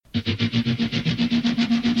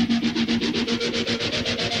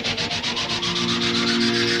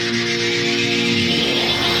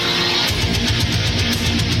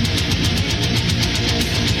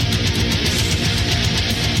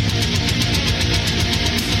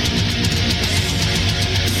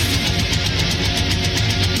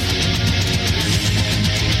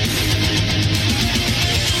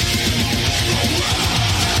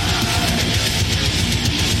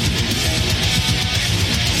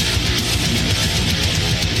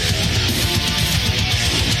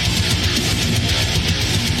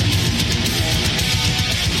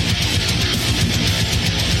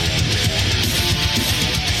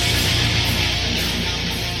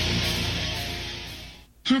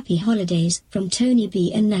Happy holidays from Tony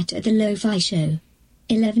B and Nat at the Lo-Fi Show.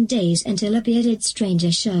 11 days until a bearded stranger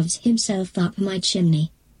shoves himself up my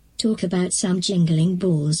chimney. Talk about some jingling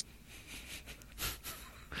balls.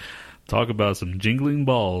 Talk about some jingling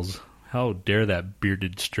balls. How dare that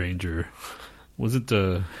bearded stranger. Wasn't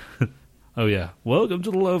Oh yeah. Welcome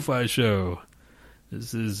to the Lo-Fi Show.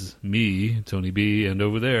 This is me, Tony B, and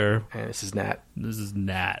over there... And this is Nat. This is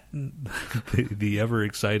Nat. the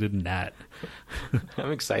ever-excited Nat.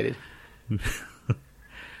 I'm excited.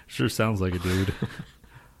 Sure sounds like a dude.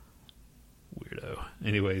 Weirdo.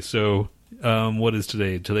 Anyway, so what is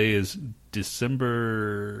today? Today is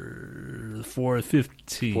December 4th,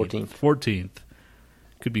 14th.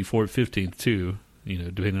 Could be 15th too,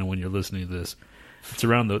 depending on when you're listening to this.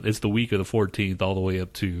 It's the week of the 14th all the way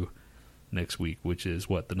up to next week, which is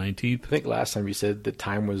what, the 19th? I think last time you said the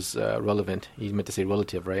time was relevant. You meant to say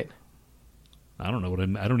relative, right? I don't know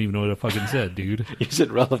I don't even know what I fucking said, dude. You said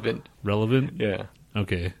relevant. Relevant? Yeah.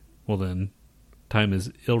 Okay. Well then, time is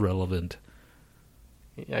irrelevant.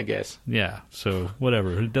 I guess. Yeah. So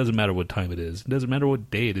whatever. It doesn't matter what time it is. It doesn't matter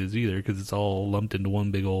what day it is either, because it's all lumped into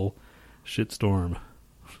one big old shit storm.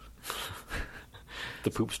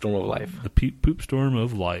 The poop storm of life. The poop storm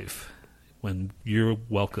of life. When you're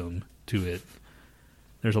welcome to it.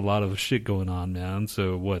 There's a lot of shit going on, man.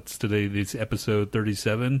 So what's today? It's episode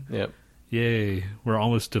 37. Yep. Yay. We're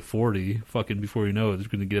almost to 40. Fucking before you know it, it's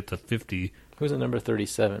going to get up to 50. Who's at number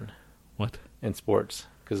 37? What? In sports.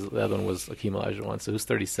 Because the other one was Akeem Olajuwon. So who's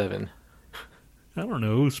 37? I don't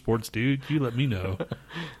know. Sports dude. You let me know.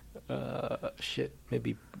 Shit.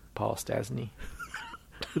 Maybe Paul Stasny.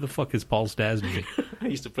 Who the fuck is Paul Stasny? I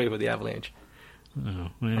used to play for the Avalanche. Oh,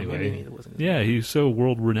 anyway. Yeah, he's so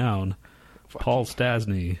world-renowned. Fuck Paul you.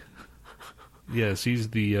 Stasny. Yes, he's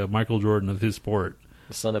the Michael Jordan of his sport.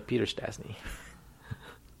 The son of Peter Stasny.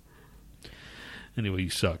 Anyway, you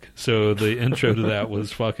suck. So the intro to that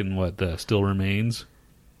was fucking what? Still Remains?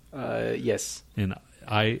 Yes. In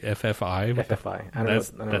IFFI? FFI. I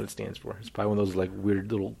don't know what it stands for. It's probably one of those like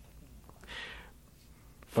weird little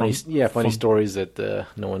funny stories that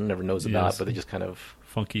no one ever knows about, but they just kind of...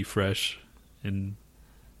 Funky Fresh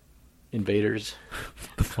Invaders.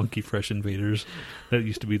 The Funky Fresh Invaders. That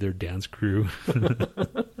used to be their dance crew.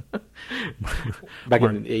 Back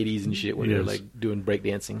in the 80s and shit when they were like doing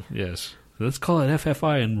breakdancing. Yes. Let's call it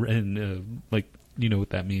FFI and like, you know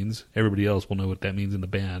what that means. Everybody else will know what that means in the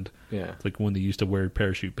band. Yeah. It's like when they used to wear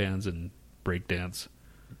parachute bands and breakdance.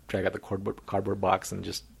 Drag out the cardboard box and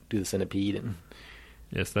just do the centipede. And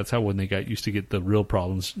yes, that's how when they used to get the real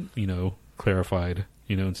problems, clarified.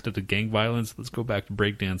 Instead of gang violence, let's go back to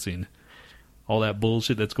breakdancing. All that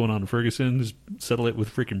bullshit that's going on in Ferguson, just settle it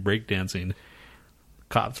with freaking breakdancing.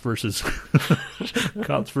 Cops versus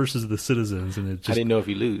the citizens, and it just... How do you know if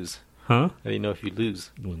you lose? Huh? How do you know if you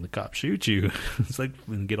lose? When the cops shoot you. It's like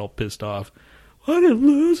when you get all pissed off. I didn't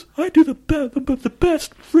lose. I do the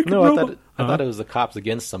best freaking robot. I thought it was the cops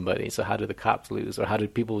against somebody. So how do the cops lose? Or how do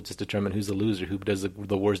people just determine who's the loser, who does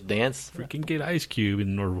the worst dance? Freaking get Ice Cube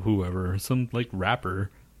or whoever. Some, like, rapper.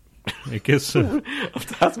 I guess.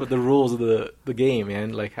 That's what the rules of the game,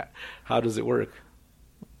 man. Like, how does it work?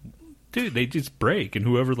 Dude, they just break, and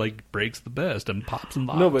whoever, like, breaks the best and pops and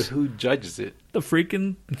locks. No, but who judges it? The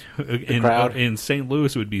freaking... crowd? In St.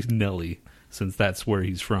 Louis, it would be Nelly, since that's where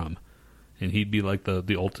he's from. And he'd be, like,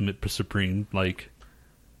 the ultimate supreme, like,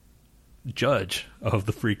 judge of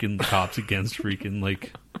the freaking cops against freaking,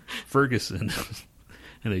 like, Ferguson.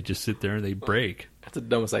 And they just sit there and they break. That's the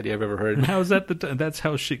dumbest idea I've ever heard. And how is that that's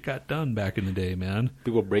how shit got done back in the day, man.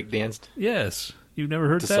 People break danced? Yes. You've never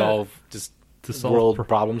heard that? To solve world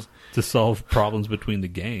problems. To solve problems between the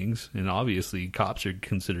gangs. And obviously cops are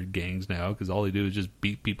considered gangs now because all they do is just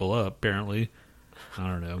beat people up, apparently. I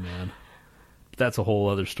don't know, man. But that's a whole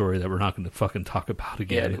other story that we're not going to fucking talk about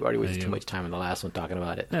again. Yeah, we already wasted too much time in the last one talking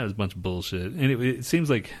about it. That was a bunch of bullshit. And it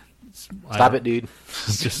seems like... Stop it, dude.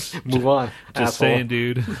 Just move on. Just saying,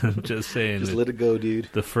 dude. Just saying. Just let it go, dude.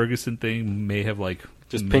 The Ferguson thing may have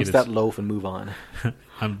just pinch that loaf and move on.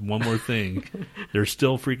 One more thing. They're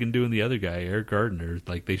still freaking doing the other guy, Eric Gardner.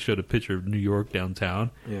 Like, they showed a picture of New York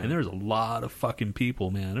downtown, and there was a lot of fucking people,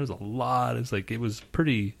 man. There was a lot. It's like, it was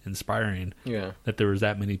pretty inspiring that there was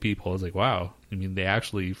that many people. I was like, wow. I mean, they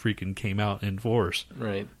actually freaking came out in force.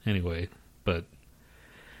 Right. Anyway, but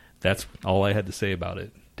that's all I had to say about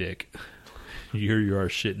it. Dick. You are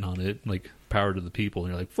shitting on it, like, power to the people,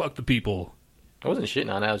 and you're like, fuck the people. I wasn't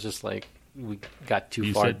shitting on it. I was just like, we got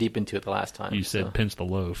too deep into it the last time. You said pinch the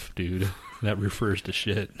loaf, dude. That refers to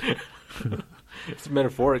shit. It's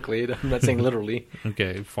metaphorically. I'm not saying literally.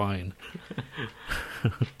 Okay, fine.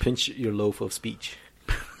 Pinch your loaf of speech.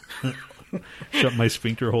 Shut my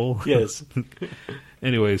sphincter hole. Yes.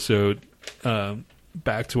 Anyway, so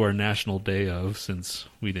back to our national day of, since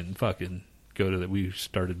we didn't fucking go to that, we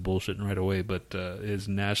started bullshitting right away, but is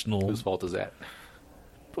national... Whose fault is that?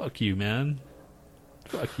 Fuck you, man.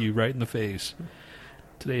 Fuck you right in the face.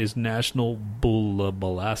 Today is National Boila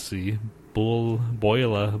Basse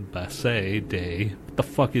Day. What the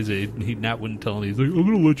fuck is it? Nat wouldn't tell me. He's like, I'm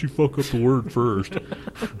going to let you fuck up the word first.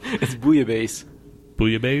 It's bouillabaisse.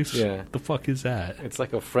 Bouillabaisse? Yeah. What the fuck is that? It's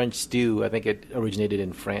like a French stew. I think it originated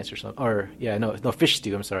in France or something. Or, yeah, no, fish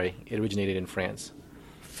stew. I'm sorry. It originated in France.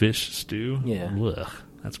 Fish stew? Yeah. Ugh,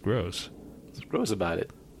 that's gross. What's gross about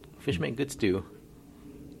it? Fish make good stew.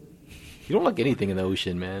 You don't like anything in the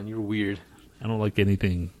ocean, man. You're weird. I don't like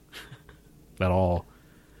anything at all.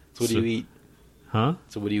 So what do you eat? Huh?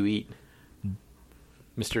 So what do you eat?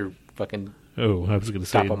 Mr. fucking... Oh, I was going to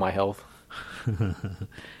say... Top of my health.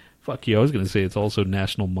 Fuck you. I was going to say it's also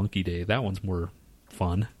National Monkey Day. That one's more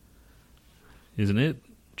fun. Isn't it?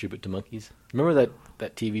 Tribute to monkeys. Remember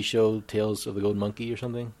that TV show, Tales of the Golden Monkey or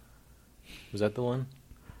something? Was that the one?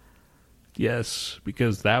 Yes,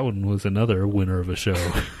 because that one was another winner of a show.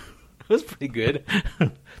 It was pretty good.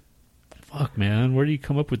 Fuck, man. Where do you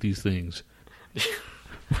come up with these things?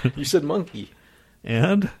 You said monkey.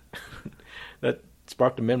 And? That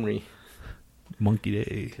sparked a memory. Monkey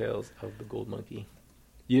Day. Tales of the Gold Monkey.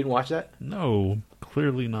 You didn't watch that? No,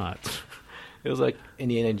 clearly not. It was like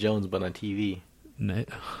Indiana Jones, but on TV.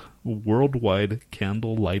 Worldwide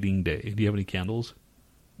Candle Lighting Day. Do you have any candles?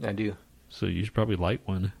 I do. So you should probably light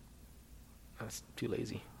one. That's too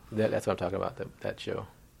lazy. That's what I'm talking about, that show.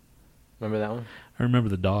 Remember that one? I remember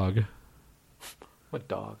the dog. What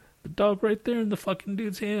dog? The dog right there in the fucking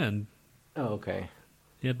dude's hand. Oh, okay.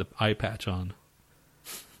 He had the eye patch on.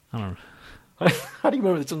 I don't know. How do you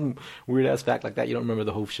remember some weird-ass fact like that? You don't remember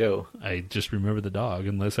the whole show. I just remember the dog,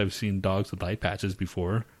 unless I've seen dogs with eye patches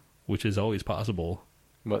before, which is always possible.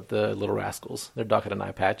 But the Little Rascals, their dog had an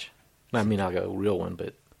eye patch. I mean, not like a real one,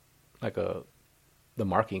 but like the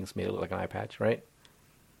markings made it look like an eye patch, right?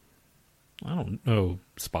 I don't know.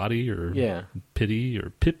 Spotty or yeah. Pitty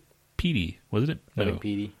or Petey, wasn't it? I think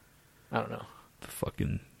Petey. I don't know. The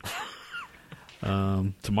fucking...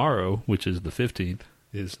 tomorrow, which is the 15th,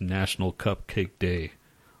 is National Cupcake Day.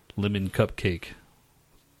 Lemon cupcake.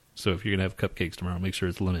 So if you're going to have cupcakes tomorrow, make sure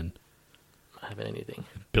it's lemon. I haven't anything.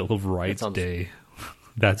 Bill of Rights Day.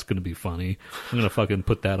 That's going to be funny. I'm going to fucking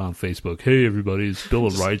put that on Facebook. Hey, everybody, it's Bill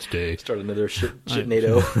of Rights Day. Start another shit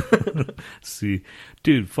NATO. See,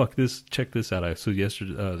 dude, fuck this. Check this out. So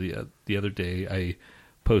yesterday, the other day, I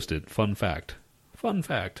posted, fun fact.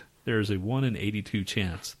 There's a 1 in 82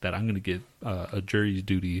 chance that I'm going to get a jury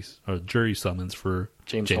duties or jury summons for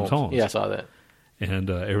James Holmes. Yeah, I saw that. And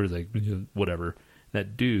everyone's like, whatever.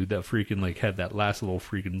 That dude that freaking like had that last little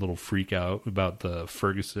freak out about the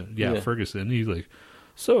Ferguson. Yeah, Ferguson. He's like,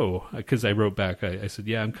 so, because I wrote back, I said,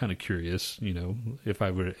 yeah, I'm kind of curious. You know, if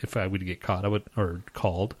I would get caught, or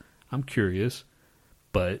called. I'm curious,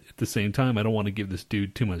 but at the same time, I don't want to give this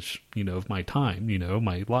dude too much, of my time,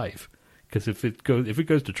 my life. Because if it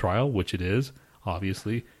goes to trial, which it is,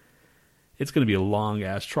 obviously, it's going to be a long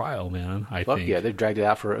ass trial, man. I think. Yeah, they've dragged it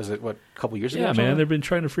out for a couple years ago? Yeah, man, they've been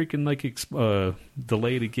trying to freaking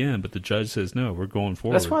delay it again, but the judge says no, we're going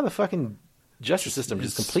forward. That's why the fucking justice system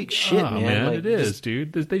is complete shit, man. Like, it is,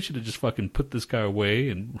 dude. They should have just fucking put this guy away,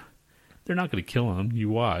 and they're not going to kill him. You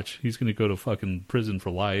watch. He's going to go to fucking prison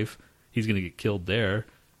for life. He's going to get killed there.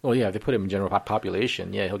 Well, yeah, if they put him in general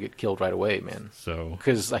population, yeah, he'll get killed right away, man. So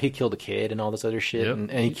because he killed a kid and all this other shit, and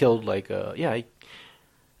he killed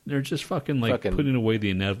they're just fucking putting away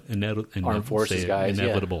the armed forces guys,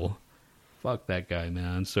 inevitable. Yeah. Fuck that guy,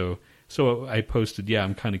 man. So I posted, yeah,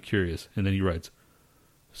 I'm kind of curious, and then he writes,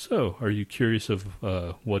 so are you curious of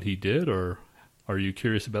what he did, or are you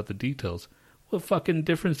curious about the details? What fucking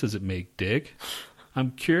difference does it make, dick?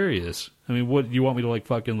 I'm curious. I mean, what you want me to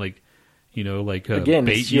again,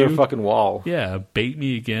 bait your you? Fucking wall. Yeah, bait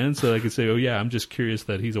me again so I could say, oh yeah, I'm just curious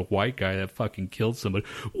that he's a white guy that fucking killed somebody.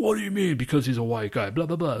 What do you mean because he's a white guy? Blah,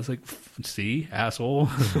 blah, blah. It's like, see, asshole.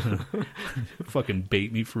 Fucking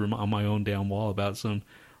bait me on my own damn wall about some,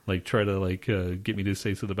 try to get me to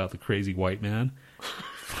say something about the crazy white man.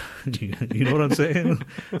 You know what I'm saying?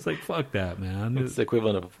 It's like, fuck that, man. It's the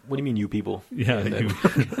equivalent of, what do you mean you people? Yeah.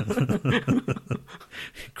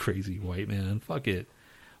 Crazy white man. Fuck it.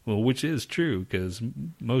 Well, which is true, because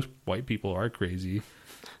most white people are crazy.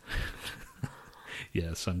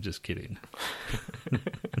 Yes, I'm just kidding.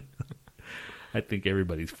 I think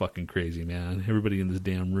everybody's fucking crazy, man. Everybody in this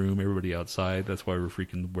damn room, everybody outside. That's why we're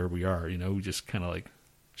freaking where we are, We just kind of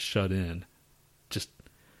shut in.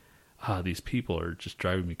 these people are just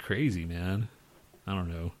driving me crazy, man. I don't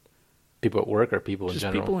know. People at work or people in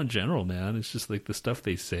general? Just people in general, man. It's just like the stuff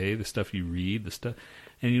they say, the stuff you read, the stuff.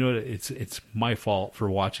 And you know what? It's my fault for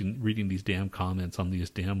reading these damn comments on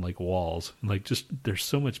these damn like walls. And like just there's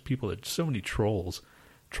so much people, there's so many trolls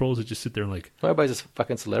that just sit there and like. Well, everybody's a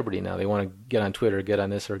fucking celebrity now. They want to get on Twitter, get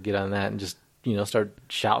on this or get on that, and just start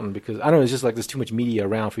shouting because I don't know. It's just like there's too much media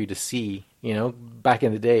around for you to see. Back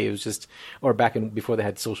in the day, it was just, or before they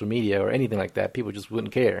had social media or anything like that, people just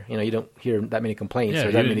wouldn't care. You don't hear that many complaints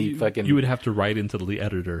or that many fucking. You would have to write into the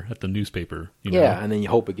editor at the newspaper. Yeah, and then you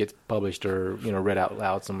hope it gets published or read out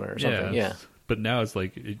loud somewhere or something. Yeah. But now it's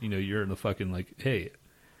like you're in the fucking like, hey,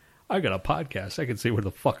 I got a podcast. I can say what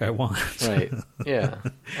the fuck I want. Right. Yeah.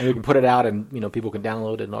 And we can put it out, and people can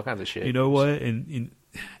download it and all kinds of shit. You know what? And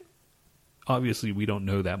obviously, we don't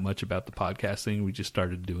know that much about the podcast thing. We just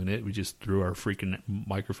started doing it. We just threw our freaking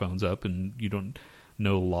microphones up, and you don't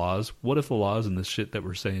know laws. What if the laws and this shit that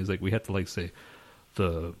we're saying is like we have to like say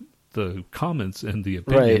the comments and the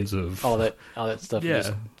opinions of all that stuff?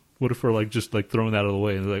 Yeah. What if we're like just like throwing that out of the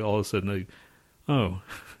way and like all of a sudden like, oh,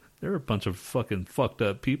 there are a bunch of fucking fucked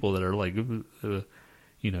up people that are like,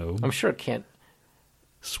 I'm sure it can't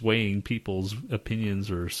swaying people's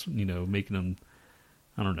opinions or making them.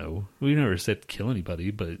 I don't know. We never said kill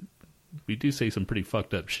anybody, but we do say some pretty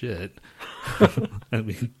fucked up shit. I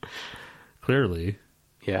mean, clearly.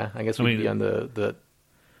 Yeah, I guess we'd be on the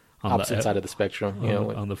opposite side of the spectrum.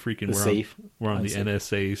 On the freaking safe. We're on the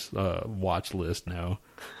NSA's watch list now.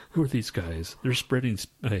 Who are these guys? They're spreading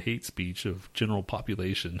hate speech of general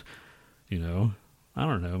population. I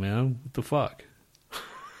don't know, man. What the fuck?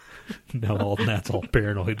 Now that's all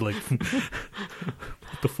paranoid. Like,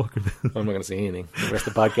 what the fuck are they? I'm not going to say anything. The rest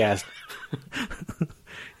of the podcast.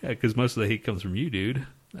 Yeah, because most of the hate comes from you, dude.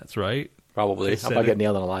 That's right. Probably. I'll probably get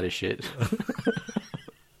nailed on a lot of shit.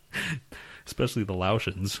 Especially the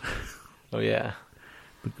Laotians. Oh, yeah.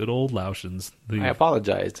 The good old Laotians. I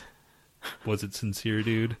apologized. Was it sincere,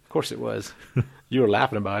 dude? Of course it was. You were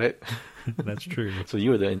laughing about it. That's true. So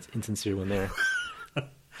you were the insincere one there.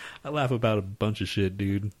 I laugh about a bunch of shit,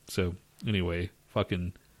 dude. So, anyway, I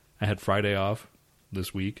had Friday off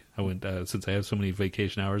this week. I went, since I have so many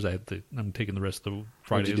vacation hours, I'm taking the rest of the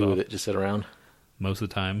Fridays off. What'd you do with it? Just sit around? Most of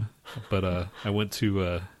the time. But, I went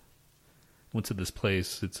to this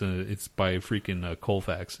place. It's by freaking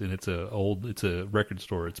Colfax, and it's a record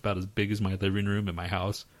store. It's about as big as my living room in my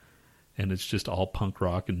house. And it's just all punk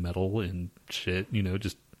rock and metal and shit,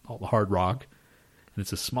 just all the hard rock. And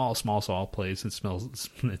it's a small place. It sells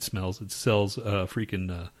freaking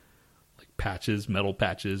like patches, metal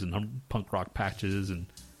patches, and punk rock patches. And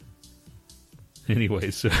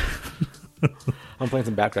anyway, so I'm playing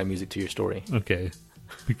some background music to your story. Okay,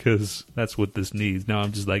 because that's what this needs. Now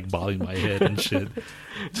I'm just like bobbing my head and shit.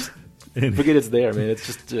 Forget it's there, man. It's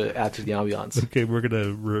just to add to the ambiance. Okay,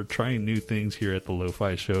 we're trying new things here at the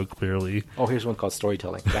Lo-Fi Show. Clearly. Oh, here's one called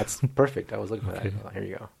storytelling. That's perfect. I was looking for that. Oh, here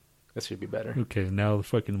you go. This should be better. Okay, now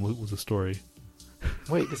what was the story?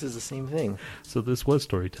 Wait, this is the same thing. So this was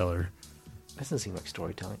storyteller. That doesn't seem like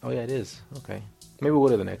storytelling. Oh, yeah, it is. Okay. Maybe we'll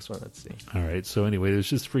go to the next one. Let's see. All right. So anyway, there's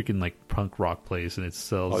just freaking like punk rock place, and it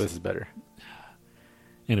sells. Oh, this is better.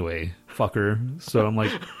 Anyway, fucker. So I'm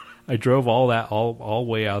like, I drove all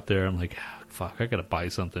way out there. I'm like, fuck, I gotta buy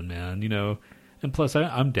something, man. And plus,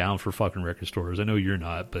 I'm down for fucking record stores. I know you're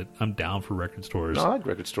not, but I'm down for record stores. No, I like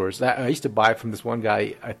record stores. I used to buy from this one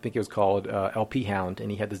guy. I think it was called LP Hound, and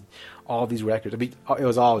he had all these records. I mean, it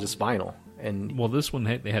was all just vinyl. And well, this one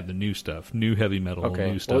they had the new stuff, new heavy metal,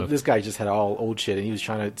 new stuff. Well, this guy just had all old shit, and he was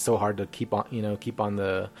trying so hard to keep on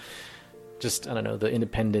the, just I don't know, the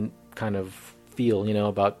independent kind of feel,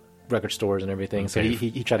 about record stores and everything. Okay. So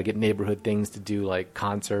he tried to get neighborhood things to do like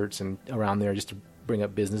concerts and around there just to bring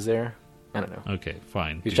up business there. I don't know. Okay,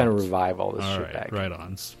 fine. He's trying to revive all this shit back. Right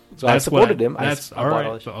on. So I supported him. That's all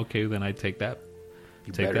right. Okay, then I take that.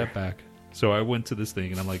 That back. So I went to this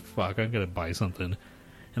thing and I'm like, fuck, I'm gonna buy something.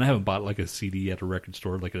 And I haven't bought like a CD at a record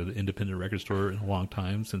store, like an independent record store, in a long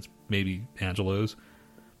time, since maybe Angelo's.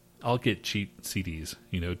 I'll get cheap CDs,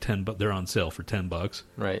 $10, they're on sale for $10.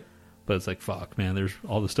 Right. But it's like, fuck, man, there's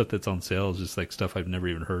all the stuff that's on sale is just like stuff I've never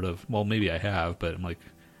even heard of. Well, maybe I have, but I'm like,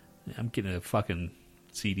 I'm getting a fucking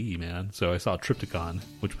CD, man. So I saw Triptychon,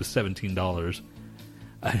 which was $17.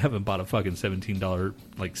 I haven't bought a fucking $17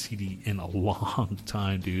 like CD in a long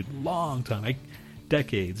time, dude. Long time.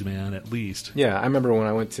 Decades, man, at least. Yeah, I remember when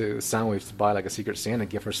I went to Soundwaves to buy like a Secret Santa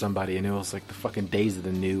gift for somebody, and it was like the fucking Days of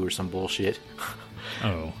the New or some bullshit.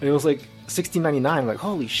 Oh. And it was like $16.99. I'm like,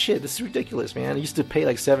 holy shit, this is ridiculous, man. I used to pay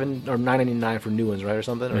like $7 or $9.99 for new ones, right, or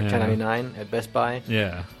something, or $10.99 at Best Buy.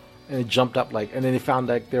 Yeah. and it jumped up and then they found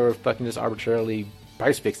they were fucking just arbitrarily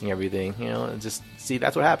price fixing everything, and just see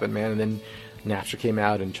that's what happened, man. And then Napster came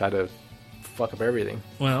out and tried to fuck up everything.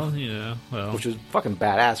 Well, which was fucking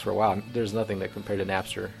badass for a while. There's nothing that compared to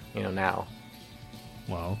Napster, now.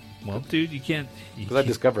 Well, dude, you can't. Because I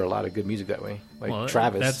discovered a lot of good music that way,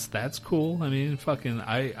 Travis. That's cool. I mean, fucking,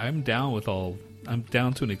 I'm down with all. I'm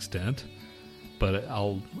down to an extent, but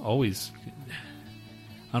I'll always.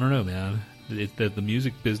 I don't know, man. The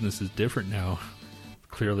music business is different now.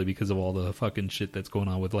 Clearly, because of all the fucking shit that's going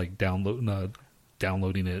on with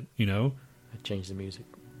downloading it. I changed the music.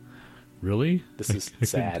 Really? This is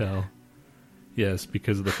sad. Tell. Yes,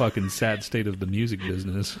 because of the fucking sad state of the music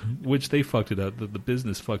business, which they fucked it up. The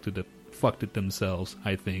business fucked it themselves,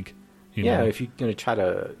 I think. Yeah, if you're going to try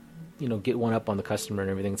to, get one up on the customer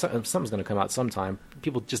and everything, something's going to come out sometime.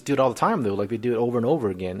 People just do it all the time, though. They do it over and over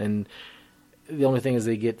again. And the only thing is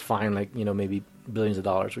they get fined, maybe billions of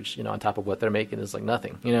dollars, which, on top of what they're making is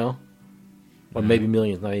nothing, Or maybe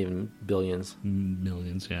millions, not even billions.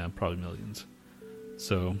 Millions, yeah, probably millions.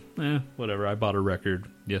 So, whatever. I bought a record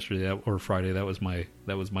yesterday or Friday. That was my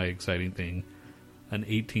exciting thing. An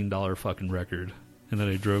 $18 fucking record. And then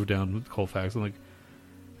I drove down with Colfax. I'm like,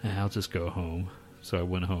 I'll just go home. So I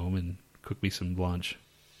went home and cooked me some lunch.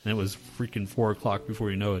 And it was freaking 4 o'clock before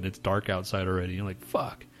you know it. It's dark outside already. You're like,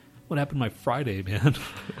 fuck. What happened to my Friday, man?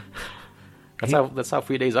 That's how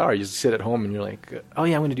free days are. You just sit at home and you're like, oh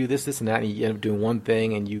yeah, I'm going to do this, this, and that. And you end up doing one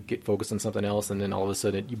thing and you get focused on something else. And then all of a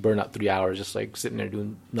sudden you burn out 3 hours just sitting there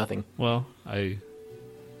doing nothing. Well, I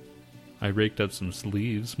raked up some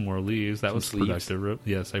sleeves, more leaves. That was productive.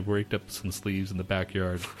 Yes, I raked up some sleeves in the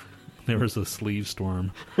backyard. There was a sleeve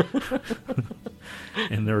storm.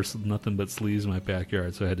 And there was nothing but sleeves in my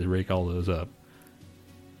backyard, so I had to rake all those up.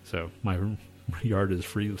 So my yard is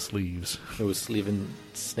free of sleeves. It was sleeving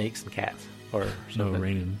snakes and cats. Or something. No,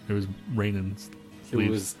 raining. It was raining sleeves. It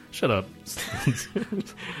was... Shut up.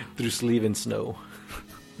 Through sleeve and snow.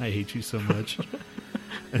 I hate you so much.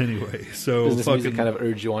 Anyway, so... Does this music kind of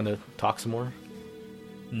urge you on to talk some more?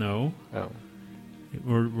 No. Oh.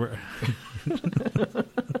 We're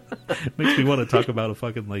makes me want to talk about a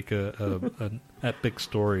fucking an epic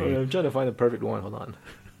story. I'm trying to find the perfect one. Hold on.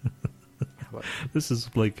 This is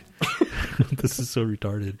this is so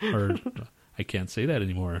retarded. Or I can't say that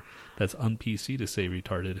anymore. That's un-PC to say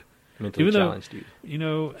retarded. Mentally challenged, dude.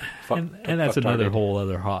 And that's another whole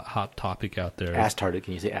other hot topic out there. Ass-tarded.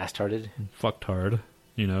 Can you say ass-tarded? Fuck-tard.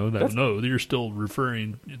 No, you're still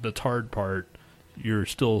referring the tard part. You're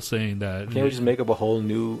still saying that. Can't we just make up a whole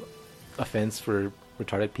new offense for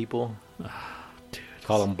retarded people? Dude,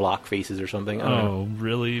 call them block faces or something. Oh,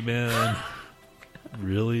 really, man?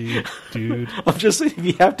 Really, dude? I'm just saying, if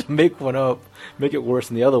you have to make one up, make it worse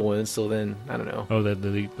than the other one. So then, I don't know.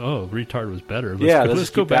 Oh, retard was better. Let's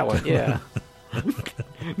go back that one. Yeah.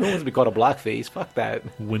 No one's be called a block face. Fuck that.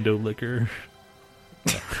 Window licker.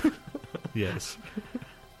 Yes.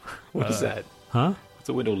 What is that? Huh? What's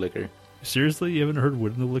a window licker? Seriously, you haven't heard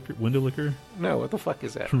window licker? No, what the fuck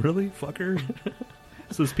is that? Really, fucker?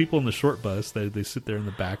 It's those people in the short bus. They sit there in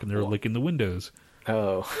the back and they're licking the windows.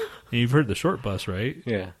 Oh. And you've heard the short bus, right?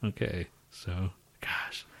 Yeah. Okay. So,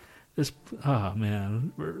 gosh.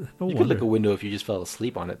 Man. No you could lick a window if you just fell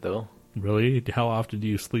asleep on it, though. Really? How often do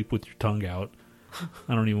you sleep with your tongue out?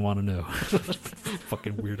 I don't even want to know.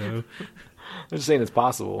 Fucking weirdo. I'm just saying it's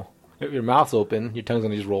possible. If your mouth's open, your tongue's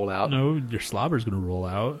going to just roll out. No, your slobber's going to roll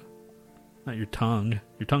out. Not your tongue.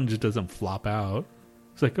 Your tongue just doesn't flop out.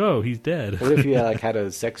 It's like, oh, he's dead. What if you had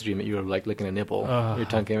a sex dream that you were licking a nipple? Your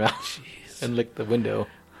tongue came out and licked the window.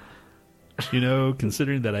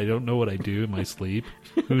 Considering that I don't know what I do in my sleep,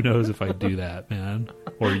 who knows if I do that, man?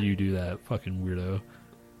 Or you do that, fucking weirdo.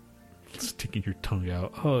 Sticking your tongue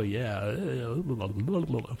out. Oh, yeah.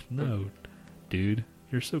 No, dude.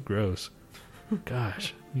 You're so gross.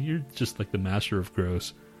 Gosh. You're just like the master of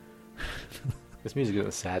gross. This music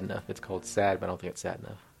isn't sad enough. It's called Sad, but I don't think it's sad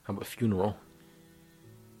enough. How about Funeral?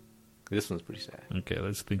 This one's pretty sad. Okay,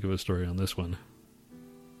 let's think of a story on this one.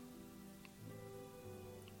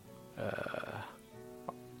 I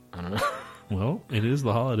don't know. Well, it is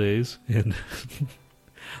the holidays, and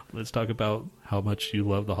let's talk about how much you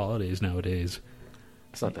love the holidays nowadays.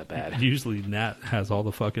 It's not that bad. Usually Nat has all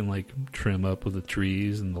the fucking trim up with the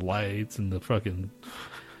trees and the lights and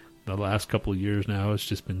the last couple of years now it's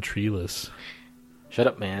just been treeless. Shut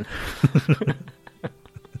up, man.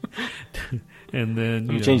 And then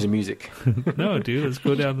you change the music. No, dude, let's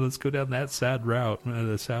go down that sad route,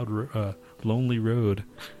 the sad lonely road.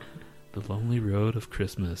 The lonely road of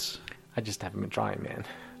Christmas. I just haven't been trying, man.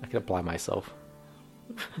 I can apply myself.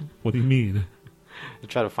 What do you mean? To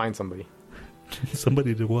try to find somebody.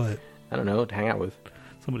 Somebody to what? I don't know, to hang out with.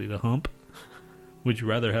 Somebody to hump? Would you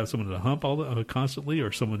rather have someone to hump constantly,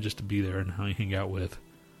 or someone just to be there and hang out with?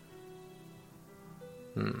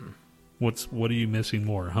 What are you missing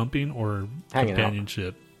more, humping or Hanging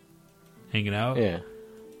companionship? Hanging out? Yeah.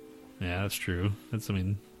 Yeah, that's true.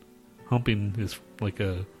 Humping is like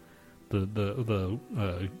the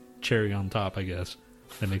cherry on top, I guess.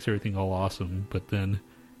 That makes everything all awesome. But then,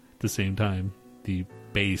 at the same time, the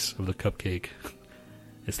base of the cupcake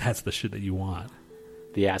that's the shit that you want.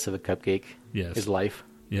 The ass of the cupcake. Yes. Is life.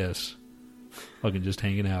 Yes. Fucking just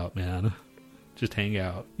hanging out, man. Just hang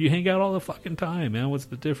out. You hang out all the fucking time, man. What's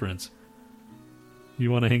the difference?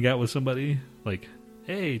 You want to hang out with somebody? Like,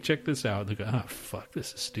 hey, check this out. They go, oh, fuck,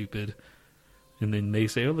 this is stupid. And then they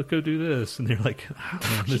say, oh, let's go do this. And they're like, oh,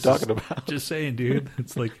 man, What you talking about? Just saying, dude.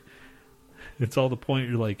 It's like, it's all the point.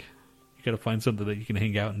 You're like, you got to find something that you can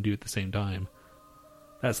hang out and do at the same time.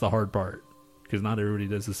 That's the hard part. Because not everybody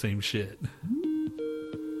does the same shit.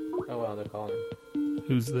 Oh, wow, they're calling.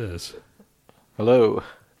 Who's this? Hello.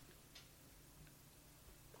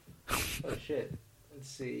 Oh, shit. Let's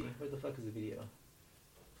see. Where the fuck is the video?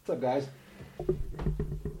 What's up, guys?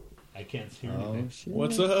 I can't hear anything. Shit.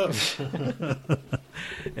 What's up?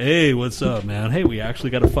 Hey, what's up, man? Hey, we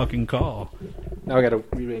actually got a fucking call. Now I gotta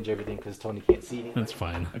rearrange everything because Tony can't see anything. That's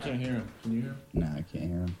fine. I can't hear him. Can you hear him? No, I can't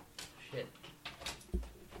hear him. Shit.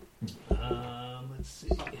 Let's see.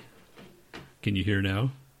 Can you hear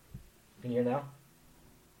now? Can you hear now?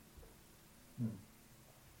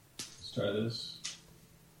 Let's try this.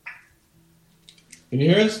 Can you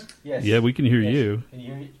hear us? Yes. Yeah, we can hear Yes. you. Can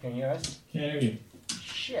you hear us? Can't hear you.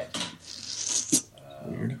 Shit.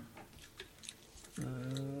 Weird.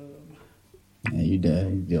 Yeah, you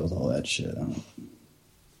deal with all that shit. I don't...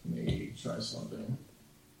 Let me try something.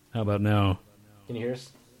 How about now? Can you hear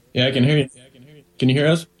us? Yeah, I can hear you. Can you hear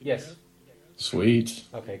us? Yes. Sweet.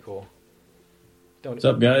 Okay, cool. Don't, What's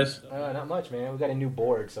up, guys? Not much, man. We got a new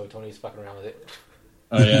board, so Tony's fucking around with it.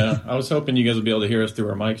 Oh, yeah. I was hoping you guys would be able to hear us through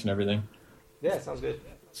our mics and everything. Yeah, sounds good.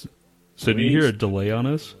 So do you hear a delay on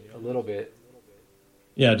us? A little bit.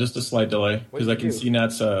 Yeah, just a slight delay. What Because did I you can do? see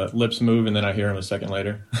Nat's lips move, and then I hear him a second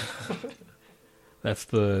later. That's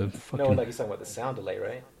the fucking... No, like you're talking about the sound delay,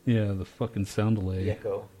 right? Yeah, the fucking sound The delay.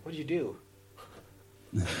 echo. What did you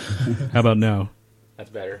do? How about now?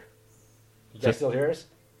 That's better. You guys still hear us?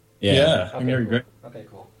 Yeah, I can Okay, hear you cool. great. Okay,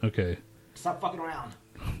 cool. Okay. Stop fucking around.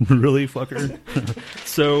 Really, fucker?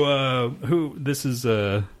 So, who... This is,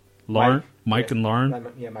 Lauren? Mike Yeah. and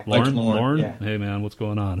Lauren? Yeah, Mike. Mike and Lauren? Lauren. Yeah. Hey, man, what's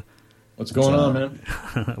going on? What's going on,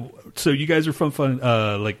 man? So you guys are from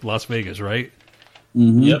like Las Vegas, right?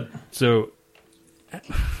 Mm-hmm. Yep. So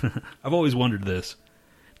I've always wondered this.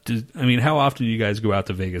 How often do you guys go out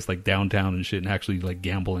to Vegas, like downtown and shit, and actually like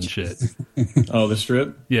gamble and shit? Oh, the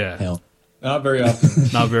strip? Yeah, Hell. Not very often.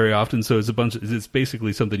 not very often. So it's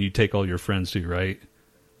basically something you take all your friends to, right?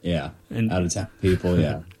 Yeah. And- Out of town people,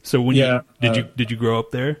 yeah. So when Yeah, did you grow up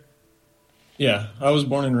there? Yeah, I was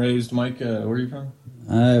born and raised. Mike, where are you from?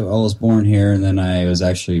 I was born here, and then I was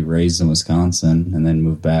actually raised in Wisconsin, and then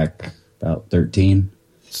moved back about 13.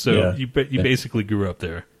 So Yeah. you basically grew up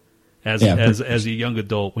there as Yeah, as a young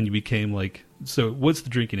adult when you became like. So what's the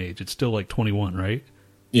drinking age? It's still like 21, right?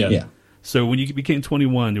 Yeah. Yeah. So when you became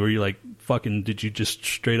 21, were you like fucking? Did you just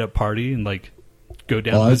straight up party and like go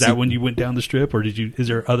down? Well, is I that was- when you went down the strip, or did you? Is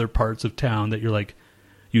there other parts of town that you're like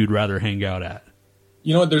you'd rather hang out at?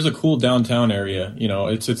 You know what? There's a cool downtown area. You know,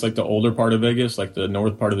 it's like the older part of Vegas, like the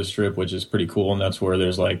north part of the strip, which is pretty cool. And that's where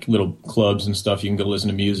there's like little clubs and stuff. You can go listen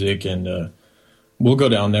to music, and we'll go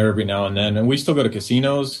down there every now and then. And we still go to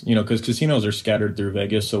casinos, you know, because casinos are scattered through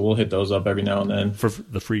Vegas, so we'll hit those up every now and then. For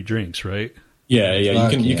the free drinks, right? Yeah, yeah.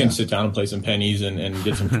 Fuck You can yeah. sit down and play some pennies and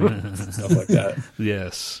get some food and stuff like that.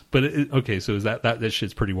 Yes, but okay. So is that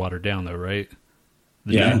shit's pretty watered down though, right?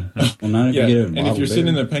 The Yeah. drink? Well, not if Yeah, you get a and bottle if you're sitting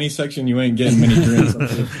in beer. the penny section, you ain't getting many drinks.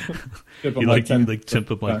 Tip 'em You like 10 tip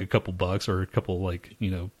them like a couple bucks or a couple like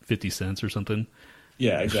 50 cents or something.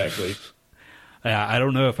 Yeah, exactly. I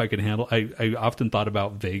don't know if I can handle. I often thought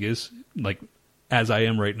about Vegas, like as I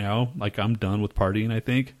am right now. Like I'm done with partying. I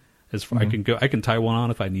think as far I can tie one on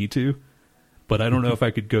if I need to, but I don't know if I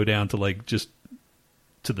could go down to like just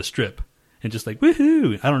to the strip and just like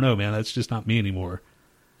woohoo. I don't know, man. That's just not me anymore.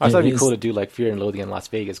 I thought it'd be is- cool to do like Fear and Loathing in Las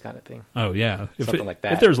Vegas kind of thing. Oh yeah, Something like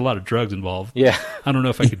that. If there's a lot of drugs involved, Yeah, I don't know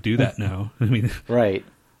if I could do that now. right.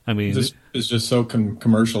 This is just so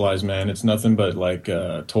commercialized, man. It's nothing but like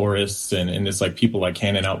tourists and it's like people like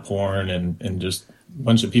handing out porn and just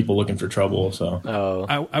bunch of people looking for trouble. So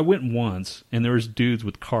Oh, I went once, and there was dudes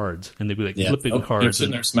with cards, and they'd be like flipping cards. They're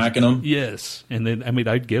sitting there smacking them. Yes, and then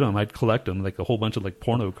I'd get them, I'd collect them, like a whole bunch of like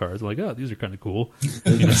porno cards. I'm like, oh, these are kind of cool.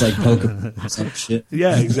 It's like Pokemon, some shit.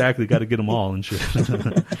 Yeah, exactly. Got to get them all and shit.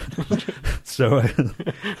 So,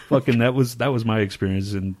 fucking that was my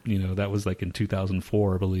experience, and that was like in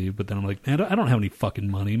 2004, I believe. But then I'm like, man, I don't have any fucking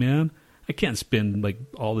money, man. I can't spend like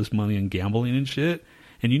all this money on gambling and shit.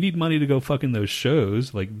 And you need money to go fucking those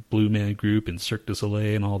shows like Blue Man Group and Cirque du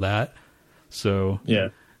Soleil and all that. So yeah,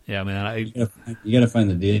 man, you gotta find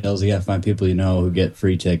the deals. You gotta find people who get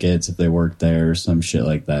free tickets if they work there or some shit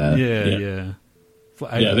like that. Yeah.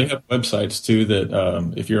 They have websites too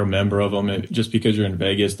that if you're a member of them, just because you're in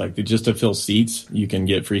Vegas, like just to fill seats, you can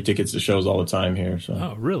get free tickets to shows all the time here. So.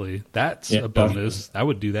 Oh, really? That's a bonus. I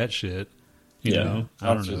would do that shit. You know,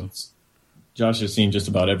 I don't know. Josh has seen just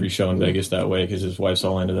about every show in Vegas that way because his wife's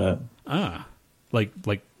all into that. Like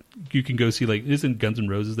you can go see isn't Guns N'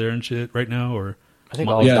 Roses there and shit right now, or I think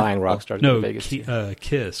all dying rock stars in Vegas.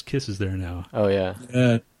 Kiss is there now. Oh yeah.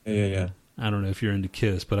 Yeah. I don't know if you're into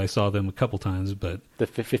Kiss, but I saw them a couple times. But the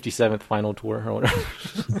 57th final tour or whatever.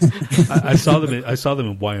 I saw them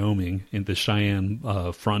in Wyoming in the Cheyenne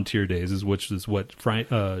Frontier Days, which is what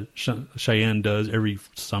Cheyenne does every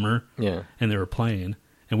summer. Yeah, and they were playing.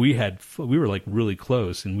 And we were like really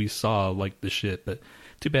close, and we saw like the shit. But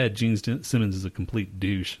too bad Gene Simmons is a complete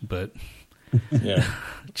douche. But yeah,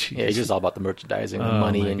 he's just all about the merchandising, and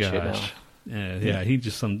money and gosh. Shit now. Yeah. He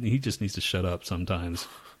just needs to shut up sometimes.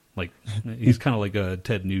 Like he's kind of like a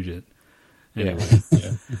Ted Nugent. Anyway,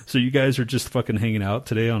 yeah. So you guys are just fucking hanging out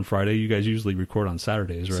today on Friday. You guys usually record on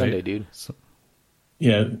Saturdays, right? Sunday, dude.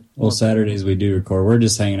 Yeah. Well, Saturdays we do record. We're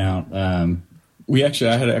just hanging out.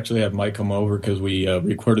 I had Mike come over because we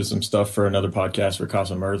recorded some stuff for another podcast for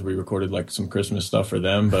Cosm Earth. We recorded like some Christmas stuff for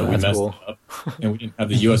them, but we messed it up and we didn't have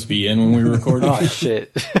the USB in when we recorded. Oh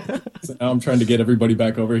shit! So now I'm trying to get everybody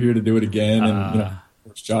back over here to do it again, and of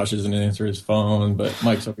course Josh isn't answer his phone, but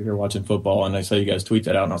Mike's over here watching football, and I saw you guys tweet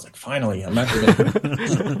that out, and I was like, finally, I'm actually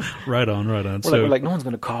gonna... Right on. We're like, no one's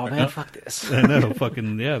gonna call, man. Fuck this. I know,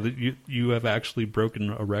 fucking yeah. You have actually broken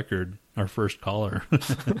a record. Our first caller.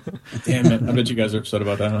 Damn it! I bet you guys are upset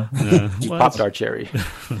about that, huh? Yeah. You popped our cherry.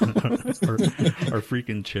 our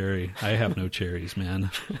freaking cherry. I have no cherries,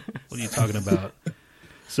 man. What are you talking about?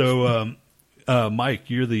 So, Mike,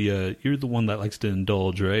 you're the one that likes to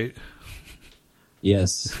indulge, right?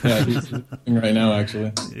 Yes. Yeah, he's right now,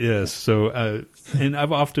 actually. Yes. So, and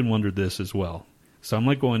I've often wondered this as well. So I'm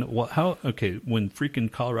like going, well, when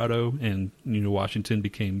freaking Colorado and Washington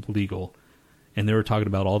became legal. And they were talking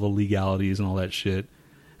about all the legalities and all that shit.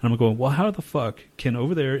 And I'm going, well, how the fuck can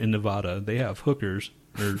over there in Nevada they have hookers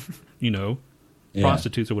or,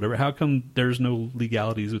 prostitutes or whatever? How come there's no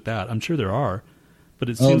legalities with that? I'm sure there are, but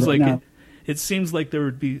it seems it seems like it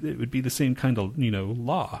would be the same kind of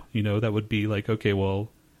law. That would be like, okay, well,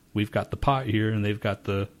 we've got the pot here and they've got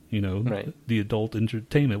the right. the adult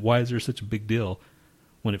entertainment. Why is there such a big deal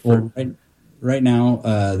when it? Right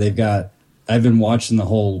now they've got. I've been watching the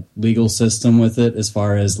whole legal system with it as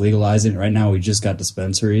far as legalizing it. Right now, we just got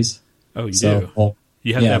dispensaries. Oh, you do?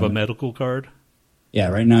 You have to have a medical card? Yeah,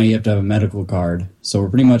 right now you have to have a medical card. So we're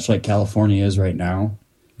pretty much like California is right now.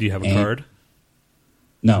 Do you have a card?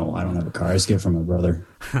 No, I don't have a card. I just get it from my brother.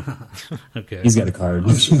 Okay. He's got a card.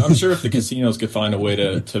 I'm sure if the casinos could find a way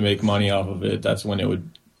to make money off of it, that's when it would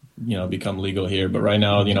become legal here. But right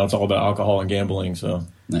now, it's all about alcohol and gambling, so...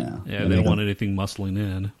 Yeah, they don't want anything muscling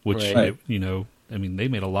in, which, right. They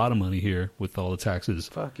made a lot of money here with all the taxes.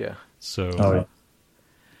 Fuck yeah. So,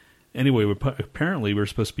 anyway, apparently we're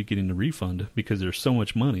supposed to be getting a refund because there's so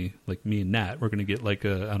much money. Like me and Nat, we're going to get like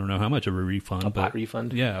I don't know how much of a refund. Pot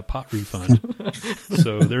refund? Yeah, a pot refund.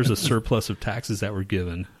 So there's a surplus of taxes that were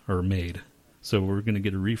given or made. So we're going to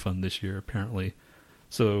get a refund this year, apparently.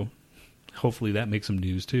 So... hopefully that makes some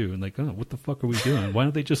news too. And like, oh, what the fuck are we doing? Why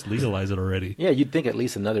don't they just legalize it already? Yeah, you'd think at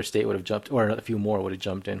least another state would have jumped, or a few more would have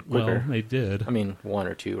jumped in quicker. Well, they did. I mean, one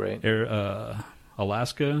or two, right?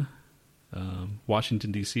 Alaska,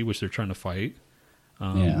 Washington D.C., which they're trying to fight.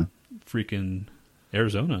 Freaking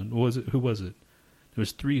Arizona. Who was it? There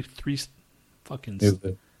was three fucking.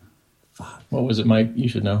 What was it, Mike? You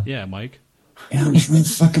should know. Yeah, Mike. Yeah, I'm trying to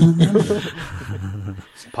fucking remember.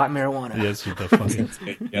 Pot marijuana. Yes, the fucking.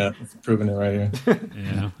 Yeah, it's proving it right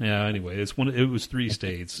here. Yeah. Anyway, it was 3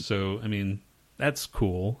 states, so I mean that's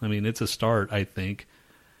cool. I mean it's a start, I think.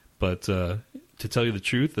 But to tell you the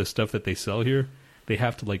truth, the stuff that they sell here, they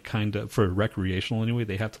have to like kind of for recreational anyway.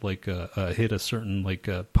 They have to like hit a certain like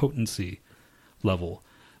potency level.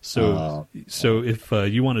 So if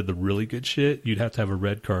you wanted the really good shit, you'd have to have a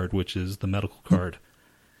red card, which is the medical card.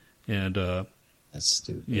 And that's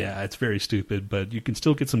stupid. Yeah, it's very stupid, but you can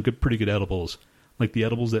still get some pretty good edibles. Like the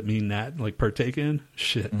edibles that me and Nat partake in.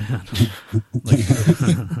 Shit, man.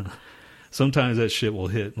 Sometimes that shit will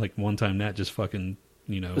hit. Like one time Nat just fucking,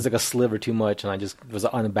 It was like a sliver too much, and I just was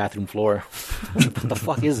on the bathroom floor. What the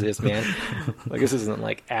fuck is this, man? This isn't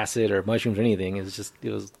like acid or mushrooms or anything. It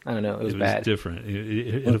was I don't know. It was bad. It was different.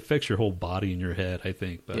 It affects your whole body and your head, I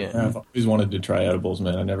think. But yeah, I've always wanted to try edibles,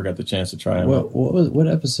 man. I never got the chance to try them. What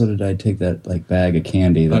episode did I take that bag of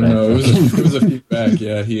candy? I don't know. It was a few back.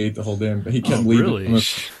 Yeah, he ate the whole damn. He kept leaving. Really?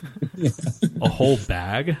 A whole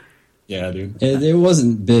bag? Yeah, dude. It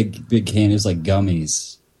wasn't big candy. It was like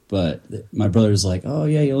gummies. But my brother's like, oh,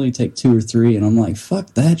 yeah, you only take 2 or 3. And I'm like, fuck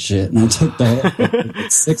that shit. And I took the whole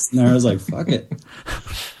 6 in there. I was like, fuck it.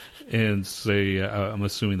 And say, I'm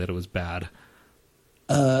assuming that it was bad.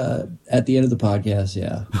 At the end of the podcast,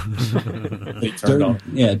 yeah. They turned off.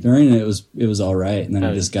 Yeah, during it was all right. And then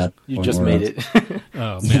I just got... You just made it.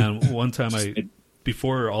 Oh, man. One time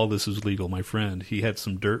before all this was legal, my friend, he had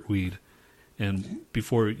some dirt weed. And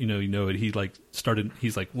before you know it, he started.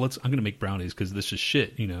 He's like, "I'm going to make brownies because this is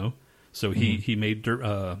shit," So he made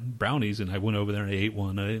brownies, and I went over there and I ate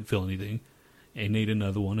one. I didn't feel anything. And ate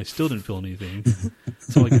another one. I still didn't feel anything.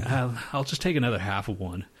 So I'll just take another half of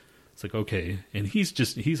one. It's like, okay. And he's a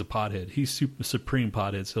pothead. He's supreme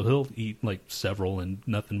pothead. So he'll eat several, and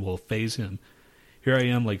nothing will faze him. Here I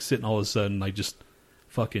am, sitting all of a sudden, just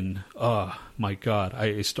fucking. Oh my god!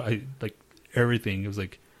 I everything. It was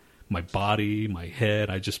like. My body, my head,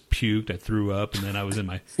 I just puked, I threw up, and then I was in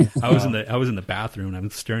the bathroom, and I'm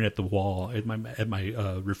staring at the wall at my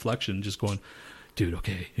reflection, just going, dude,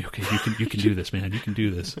 okay, you can do this, man, you can do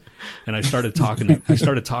this. And I started talking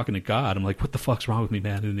to God. I'm like, what the fuck's wrong with me,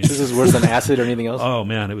 man? And this is worse than acid or anything else. Oh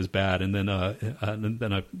man, it was bad. And then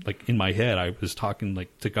I in my head I was talking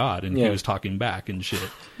to God, and he was talking back and shit.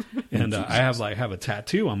 And I have a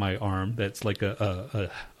tattoo on my arm that's like a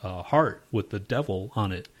heart with the devil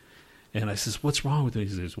on it. And I says, what's wrong with me?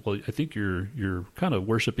 He says, well, I think you're kind of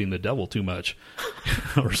worshiping the devil too much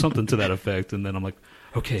or something to that effect. And then I'm like,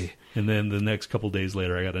 okay. And then the next couple of days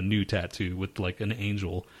later, I got a new tattoo with an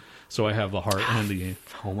angel. So I have the heart and the...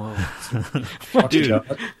 Homo. Dude.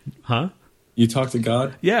 Huh? You talk to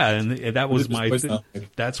God? Yeah, and that was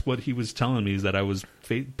that's what he was telling me, is that I was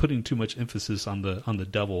putting too much emphasis on the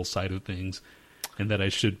devil side of things, and that I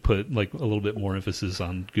should put a little bit more emphasis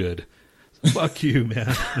on good. Fuck you,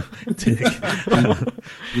 man. Dick.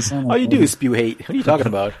 All you do is spew hate. What are you talking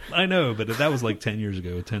about? I know, but that was 20 years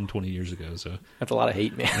ago. So that's a lot of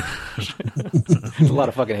hate, man. That's a lot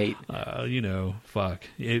of fucking hate. Fuck.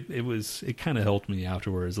 It kind of helped me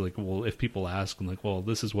afterwards. If people ask, I'm like, well,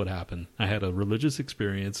 this is what happened. I had a religious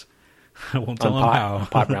experience. I won't tell them how.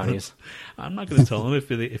 Pot brownies. I'm not going to tell them if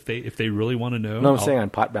they really want to know. No, I'm saying on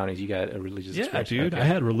pot brownies, you got a religious experience. Yeah, dude. Okay. I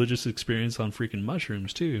had a religious experience on freaking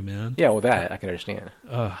mushrooms too, man. Yeah, well, that I can understand.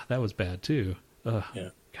 That was bad too. Yeah.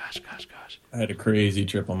 Gosh. I had a crazy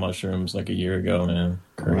trip on mushrooms a year ago, man.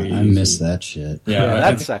 Crazy. I miss that shit. Yeah,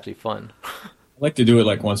 that's actually fun. I like to do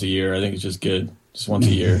it once a year. I think it's just good. Just once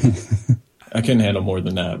a year. I couldn't handle more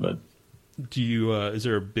than that, but... Do you, is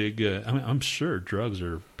there a big, I'm sure drugs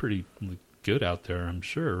are pretty good out there, I'm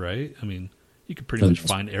sure, right? I mean, you could pretty much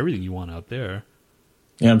find everything you want out there.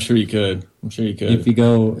 Yeah, I'm sure you could. If you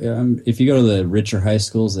go to the richer high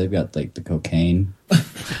schools, they've got the cocaine.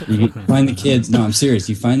 You find the kids. No, I'm serious.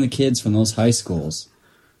 You find the kids from those high schools,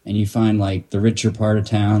 and you find the richer part of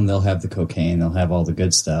town. They'll have the cocaine. They'll have all the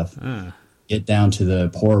good stuff. Get down to the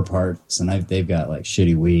poorer parts, and they've got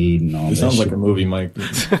shitty weed and all that. It sounds like a movie, Mike.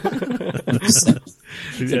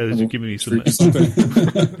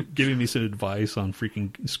 Giving me some advice on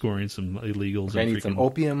freaking scoring some illegals. I need some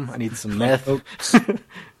opium. I need some meth.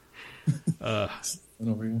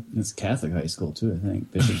 It's Catholic high school too, I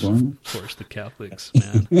think. Bishop Gorman. Of course, the Catholics,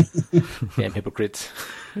 man. Damn hypocrites.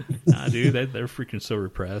 Nah, dude, they're freaking so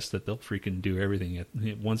repressed that they'll freaking do everything.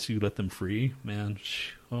 Once you let them free, man.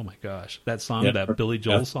 Oh my gosh, that song, that Billy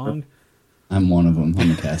Joel song. I'm one of them.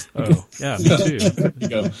 I'm a Catholic. Oh yeah, me too. There you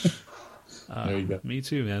go. There you go. Me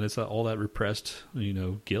too, man. It's all that repressed,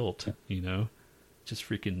 guilt. Just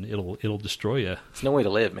freaking, it'll destroy you. It's no way to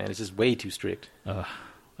live, man. It's just way too strict.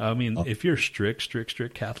 I mean, if you're strict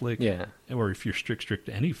Catholic, yeah, or if you're strict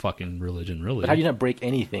to any fucking religion, really. But how do you not break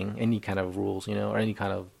anything, any kind of rules, or any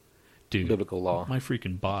kind of biblical law? My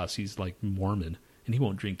freaking boss, he's Mormon, and he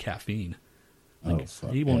won't drink caffeine.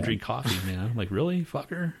 He won't drink coffee, man. I'm really,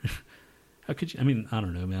 fucker? How could you? I mean, I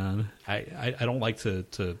don't know, man. I don't like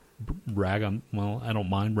to rag on. Well, I don't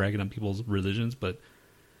mind ragging on people's religions, but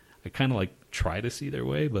I kind of like try to see their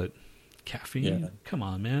way, but caffeine, come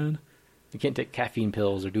on, man. You can't take caffeine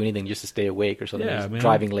pills or do anything just to stay awake or something. Yeah, Just man.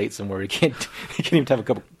 driving late somewhere, you can't even have a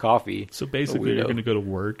cup of coffee. So basically, you're going to go to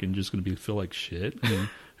work and just going to feel like shit. I mean,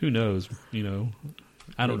 who knows? You know,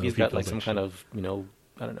 I don't know. He's If he got feels like some shit. kind of,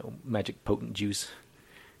 I don't know, magic potent juice.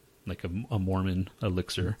 Like a Mormon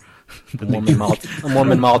elixir. A Mormon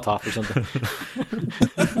Molotov or something.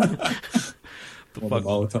 The fuck?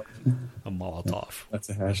 Molotov. A Molotov. That's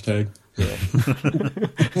a hashtag. Yeah.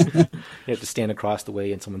 You have to stand across the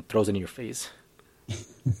way and someone throws it in your face.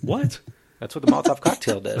 What? That's what the Molotov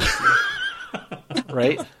cocktail does.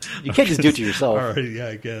 Right? You can't just do it to yourself. All right, yeah,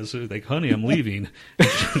 I guess. Like, honey, I'm leaving.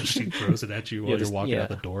 She throws it at you while you're walking out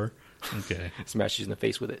the door. Okay. Smash you in the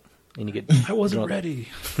face with it. And you get. I wasn't drunk. ready.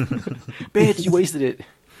 Bitch, you wasted it.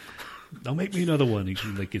 Don't make me another one. He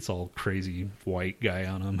like gets all crazy white guy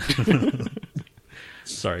on him.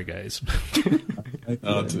 Sorry, guys.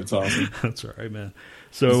 Oh, it's awesome. That's all right, man.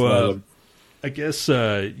 So I guess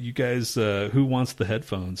you guys, who wants the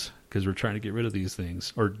headphones? Because we're trying to get rid of these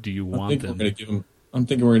things. Or do you want them? I'm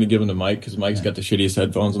thinking we're going to give them to Mike because Mike's got the shittiest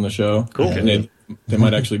headphones on the show. Cool. And they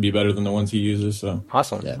might actually be better than the ones he uses. So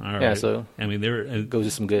Awesome. Yeah. All right. Yeah, so I mean, they're goes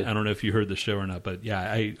to some good. I don't know if you heard the show or not, but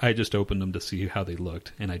yeah, I just opened them to see how they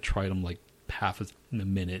looked, and I tried them like half a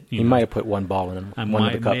minute. You might have put one ball in them. I one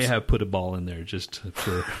of the cups. may have put a ball in there just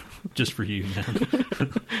for you,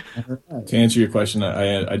 man. to answer your question,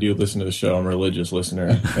 I do listen to the show. I'm a religious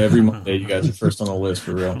listener. Every Monday, you guys are first on the list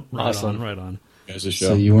for real. Right Awesome. on, right on. Guys, the show.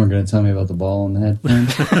 So you weren't going to tell me about the ball and the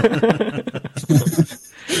headphones?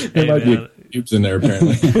 There Hey, might man, be tubes in there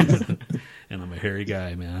apparently. and I'm a hairy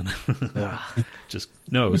guy, man. Just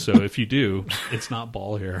no. So if you do, it's not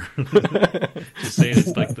ball hair. Just saying,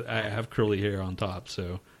 it's like I have curly hair on top,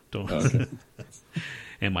 so don't. Okay.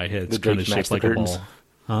 And my head's The kind of drapes match shaped the like a curtains. ball.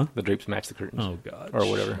 Huh? The drapes match the curtains. Oh God. Or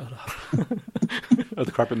whatever. Shut up. Or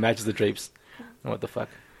the carpet matches the drapes. What the fuck?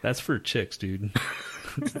 That's for chicks, dude.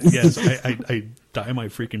 Yes, I dye my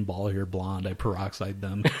freaking ball hair blonde. I peroxide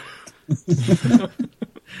them.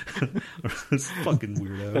 It's fucking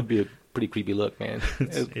weirdo. That'd be a pretty creepy look, man.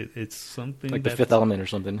 It's something Like the that- Fifth Element or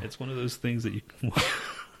something. It's one of those things that you.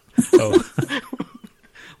 Oh,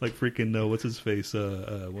 like freaking what's his face?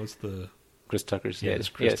 What's the Chris Tucker's. yeah? Yes, It's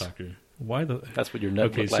Chris yes. Tucker. Why the? That's what your nut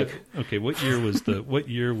Okay, looked so like. okay, what year was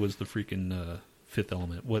the freaking Fifth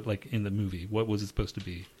Element? What like in the movie? What was it supposed to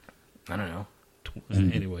be? I don't know.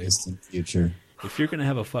 Anyway, Distant future. if you're gonna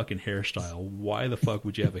have a fucking hairstyle, why the fuck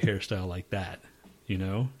would you have a hairstyle like that? You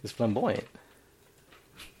know? It's flamboyant.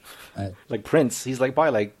 I- Like Prince. He's like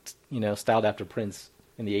probably like, styled after Prince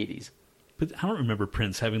in the 80s. But I don't remember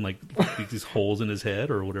Prince having like these holes in his head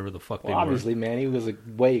or whatever the fuck they Well, were. obviously, man, he was like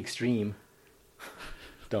way extreme.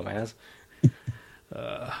 Dumbass.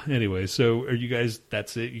 Anyway, so are you guys?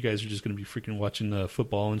 That's it. You guys are just gonna be freaking watching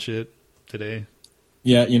football and shit today.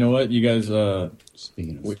 Yeah, you know what? You guys,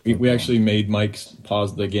 Speaking of we football. actually made Mike's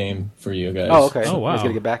pause the game for you guys. Oh, okay. Oh, wow. He's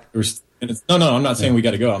gonna get back. No, I'm not saying we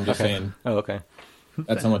got to go. I'm just Okay. saying Oh, okay.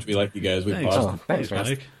 that's how much we like you guys. We Thanks. paused. Oh, thanks, man.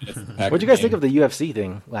 Mike. What'd you guys think of the UFC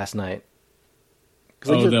thing last night? 'Cause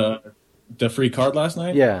they just- the free card last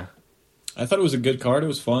night? yeah. I thought it was a good card. It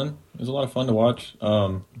was fun. It was a lot of fun to watch.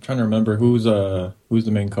 I'm trying to remember who's the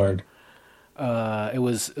main card. It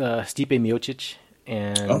was Stipe Miocic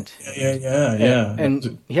and Oh, yeah.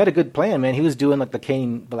 and he had a good plan, man. He was doing like the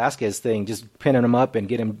Cain Velasquez thing, just pinning him up and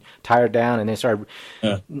get him tired down, and then started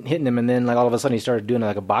hitting him, and then like all of a sudden he started doing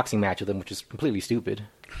like a boxing match with him, which is completely stupid.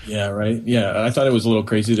 Yeah, right. Yeah, I thought it was a little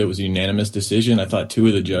crazy that it was a unanimous decision. I thought two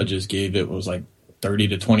of the judges gave it was like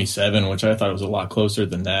 30-27, which I thought was a lot closer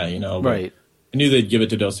than that. But Right. I knew they'd give it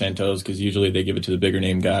to Dos Santos because usually they give it to the bigger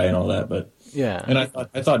name guy and all that. But Yeah. and I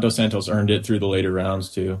thought Dos Santos earned it through the later rounds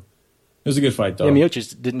too. It was a good fight though. Yeah,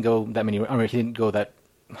 Miocic didn't go that many. I mean, he didn't go that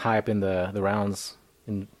high up in the rounds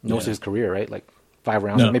in most of his career, right? Like 5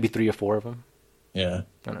 rounds, No. maybe 3 or 4 of them. Yeah.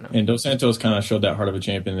 I don't know. And Dos Santos kind of showed that heart of a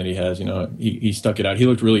champion that he has. He stuck it out. He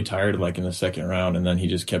looked really tired like in the second round, and then he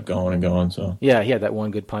just kept going and going. So Yeah, he had that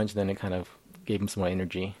one good punch, then it kind of gave him some more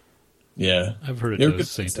energy. yeah, I've heard They were of good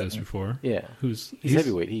Dos Santos fights, before. Yeah, He's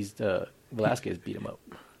heavyweight. He's Velasquez beat him up.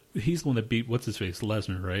 He's the one that beat what's his face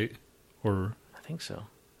Lesnar, right? Or I think so.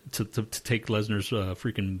 to take Lesnar's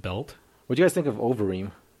freaking belt. What do you guys think of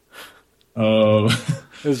Overeem? oh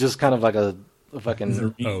It was just kind of like a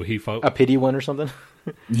fucking Oh, he fought. a pity one or something.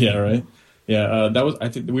 yeah, right. Yeah, that was. I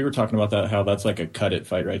think we were talking about that. How that's like a cut it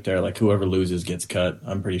fight right there. Like whoever loses gets cut.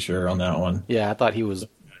 I'm pretty sure on that one. Yeah, I thought he should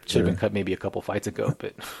have been cut maybe a couple fights ago,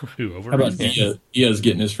 but Who over? How about Diaz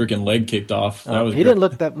getting his freaking leg kicked off? That was he great. didn't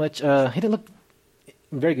look that much. He didn't look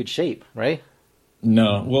in very good shape, right?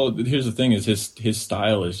 No, well, here's the thing: is his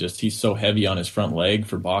style is just he's so heavy on his front leg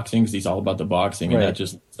for boxing because he's all about the boxing, and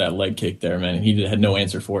that leg kick there, man. And he had no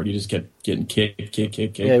answer for it. He just kept getting kick.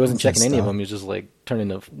 Yeah, he wasn't checking any of them. He was just like turning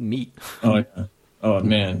to meat. Oh yeah. Oh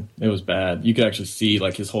man, it was bad. You could actually see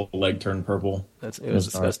like his whole leg turn purple. It was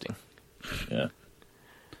disgusting. Yeah.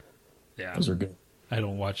 Those are good. I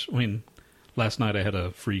don't watch. I mean, last night I had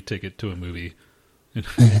a free ticket to a movie.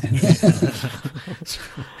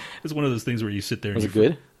 It's one of those things where you sit there. Was it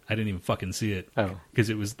good? I didn't even fucking see it. Oh, because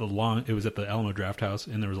it was It was at the Alamo Draft House,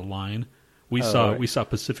 and there was a line. We saw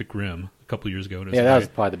Pacific Rim a couple years ago. And that was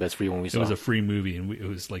probably the best free one we saw. It was a free movie, and it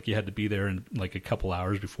was like you had to be there in like a couple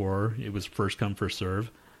hours before. It was first come first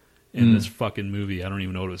serve. And this fucking movie, I don't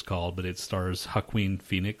even know what it was called, but it stars Joaquin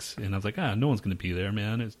Phoenix, and I was like, no one's going to be there,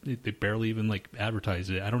 man. They barely even like advertised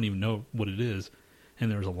it. I don't even know what it is. And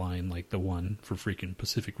there was a line like the one for freaking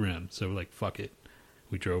Pacific Rim. So like, fuck it.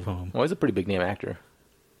 We drove home. Well, he's a pretty big name actor.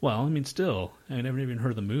 Well, I mean, still, I never even heard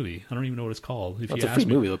of the movie. I don't even know what it's called. It's a free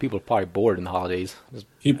movie, though. People are probably bored in the holidays.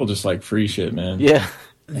 People just like free shit, man. Yeah.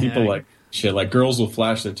 People like shit. Like girls will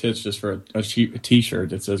flash their tits just for a T-shirt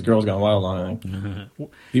that says "Girls Gone Wild" on it.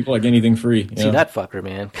 People like anything free. See that fucker,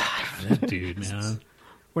 man. God. That dude, man.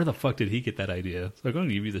 Where the fuck did he get that idea? It's like, I'm going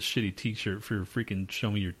to give you this shitty T-shirt for freaking show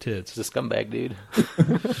me your tits. He's a scumbag, dude.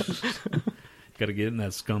 Got to get in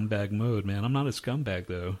that scumbag mode, man. I'm not a scumbag,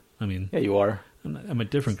 though. I mean... Yeah, you are. I'm a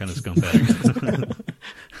different kind of scumbag.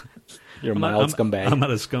 You're a mild scumbag. I'm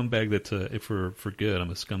not a scumbag that for good. I'm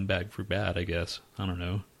a scumbag for bad, I guess. I don't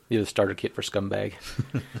know. You're the starter kit for scumbag.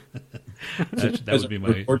 that would be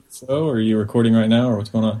my... show, or are you recording right now, or what's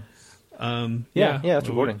going on? Yeah, it's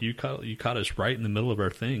recording. You caught us right in the middle of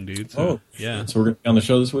our thing, dude. So, yeah. So we're gonna be on the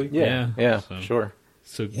show this week. Yeah, sure.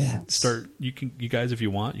 So start. You guys, if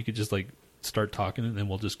you want, you could just like start talking, and then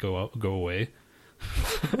we'll just go away.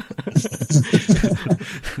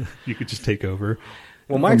 You could just take over.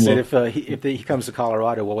 Well, Mike said if he comes to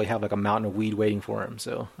Colorado, we have like a mountain of weed waiting for him.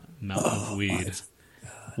 So mountain of weed.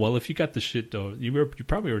 Well, if you got the shit though, you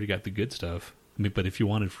probably already got the good stuff. I mean, but if you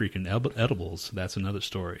wanted freaking edibles, that's another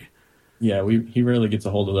story. Yeah, he rarely gets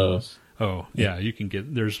a hold of those. Oh, yeah, you can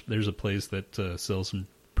get... There's a place that sells some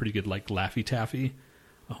pretty good, like, Laffy Taffy.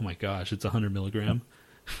 Oh, my gosh, it's 100 milligram.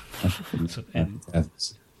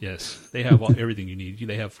 Yes, they have everything you need.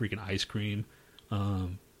 They have freaking ice cream,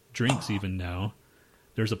 drinks even now.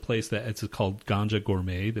 There's a place it's called Ganja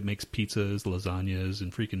Gourmet that makes pizzas, lasagnas,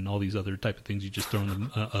 and freaking all these other type of things you just throw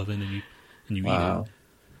in the oven and you eat it.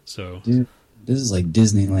 So... Dude, this is like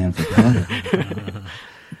Disneyland for God.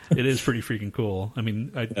 It is pretty freaking cool. I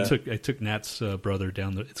mean, I took Nat's brother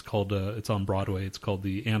down there. It's called it's on Broadway. It's called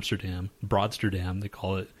the Broadsterdam they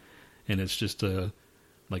call it, and it's just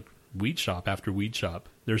like weed shop after weed shop.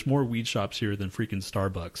 There's more weed shops here than freaking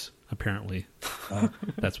Starbucks. Apparently,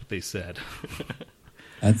 that's what they said.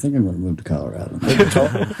 I think I'm going to move to Colorado.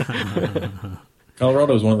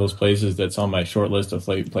 Colorado is one of those places that's on my short list of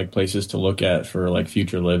like places to look at for like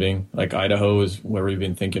future living. Like Idaho is where we've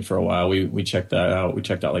been thinking for a while. We checked that out. We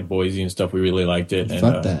checked out like Boise and stuff. We really liked it.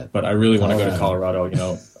 Fuck that. But I really want to go to Colorado. You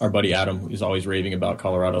know, our buddy Adam is always raving about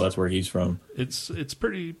Colorado. That's where he's from. It's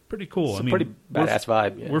pretty cool. It's a pretty badass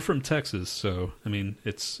vibe. Yeah. We're from Texas, so I mean,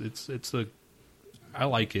 I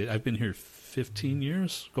like it. I've been here 15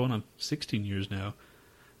 years, going on 16 years now.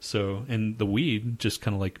 So, and the weed just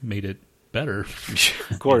kind of like made it better.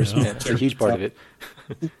 Of course, man. It's a huge part of it.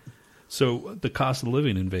 So the cost of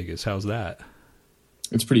living in Vegas, how's that?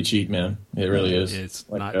 It's pretty cheap, man. It really is. It's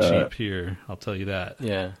like, not cheap here, I'll tell you that.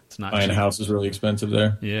 Yeah. It's not buying cheap. A house is really expensive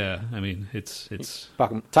there. Yeah, I mean, it's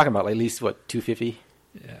talking about at least what, $250?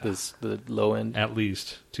 Yeah. This the low end. At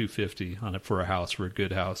least $250 on it for a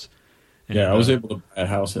good house. And, I was able to buy a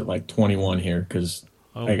house at like 21 here because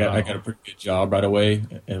I got a pretty good job right away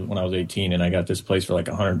when I was 18, and I got this place for like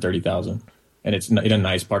 $130,000, and it's in a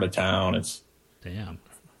nice part of town. It's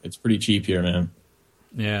pretty cheap here, man.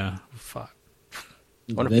 Yeah, fuck.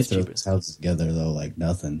 They throw these houses together though like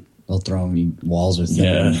nothing. They'll throw them. Walls are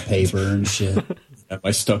thin and paper and shit. Yeah,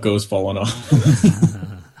 my stucco's falling off.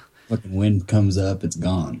 Fucking wind comes up, it's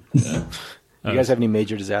gone. Yeah. You guys have any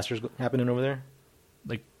major disasters happening over there?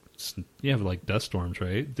 Like, you have like dust storms,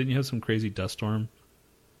 right? Didn't you have some crazy dust storm?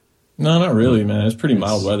 No, not really, man. It's pretty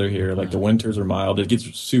mild weather here. Like the winters are mild. It gets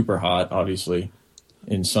super hot, obviously,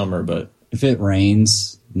 in summer, but if it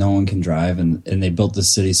rains, no one can drive, and they built the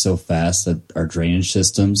city so fast that our drainage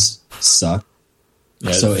systems suck.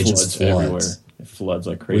 Yeah, so it just floods everywhere. It floods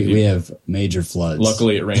like crazy. We have major floods.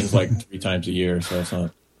 Luckily, it rains like 3 times a year, so it's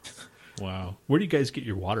not. Wow. Where do you guys get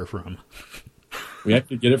your water from? We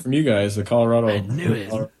actually get it from you guys, the Colorado. I knew it.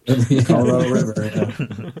 Colorado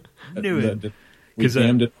River. Yeah. Knew it. We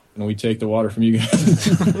dammed it, and we take the water from you guys.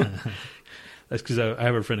 That's because I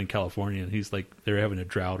have a friend in California, and he's like, they were having a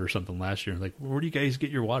drought or something last year. Like, where do you guys get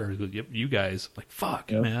your water? He goes, yep, you guys. I'm like, fuck,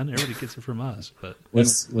 man, everybody gets it from us. But what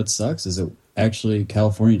sucks is that actually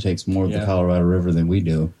California takes more of the Colorado River than we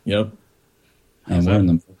do. Yep.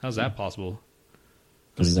 How's that possible?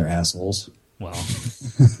 Because they're assholes. Well,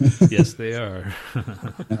 yes, they are.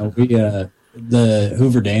 The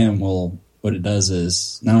Hoover Dam what it does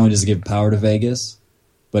is not only does it give power to Vegas,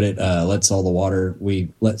 but it lets all the water.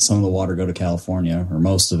 We let some of the water go to California, or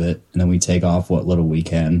most of it, and then we take off what little we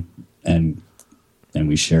can, and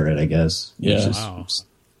we share it. I guess. Yeah. Wow.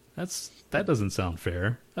 That doesn't sound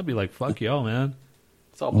fair. That'd be like, fuck y'all, man.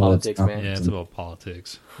 It's all politics, man. Yeah, it's about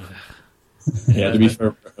politics. Yeah, to be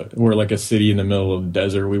fair, we're like a city in the middle of the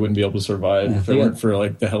desert. We wouldn't be able to survive if it weren't for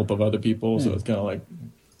like the help of other people. So it's kind of like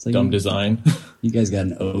dumb design. You guys got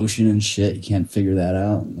an ocean and shit. You can't figure that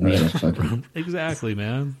out. Exactly,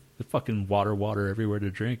 man. The fucking water everywhere to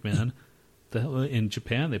drink, man. In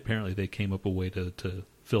Japan, apparently they came up a way to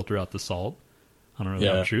filter out the salt. I don't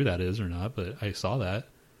know how true that is or not, but I saw that.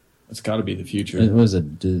 It's got to be the future. It was I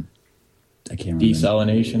can't remember.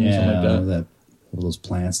 Desalination or something like that. All those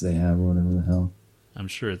plants they have or whatever the hell. I'm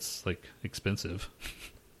sure it's like expensive.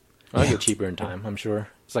 I'll get cheaper in time, I'm sure.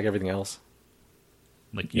 It's like everything else.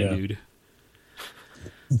 Like you, dude.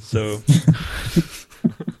 So,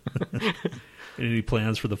 any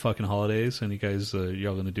plans for the fucking holidays? Any guys,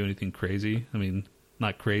 y'all gonna do anything crazy? I mean,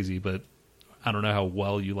 not crazy, but I don't know how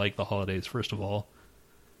well you like the holidays, first of all.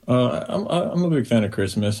 I'm a big fan of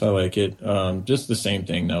Christmas. I like it. Just the same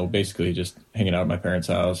thing, though. Basically, just hanging out at my parents'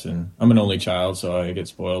 house, and I'm an only child, so I get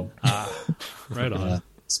spoiled. Right on.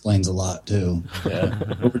 Explains a lot too. Yeah,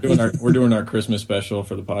 we're doing our Christmas special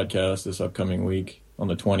for the podcast this upcoming week on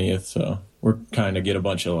the 20th. So we're kind of get a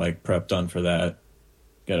bunch of like prep done for that.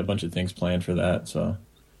 Got a bunch of things planned for that. So,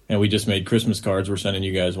 and we just made Christmas cards. We're sending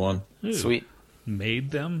you guys one. Ooh, sweet.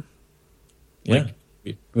 Made them? Yeah.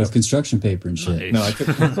 With construction paper and shit. Nice. No, I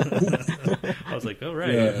took. I was like, oh,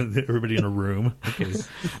 right. Yeah. Everybody in a room. Okay.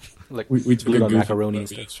 Like we took a goofy macaroni and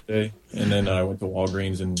stuff yesterday, and then I went to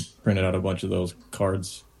Walgreens and printed out a bunch of those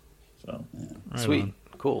cards. So Right sweet, on.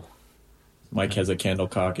 cool. Mike has a candle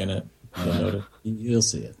cock in it. You'll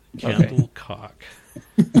see it. Candle cock.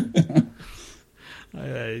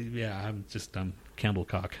 I'm candle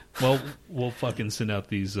cock. Well, we'll fucking send out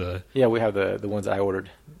these. Yeah, we have the ones I ordered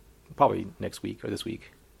probably next week or this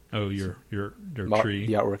week. Oh, your tree.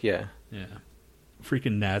 The artwork, yeah. Yeah.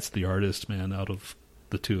 Freaking Nat's the artist, man, out of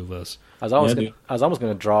the two of us. I was almost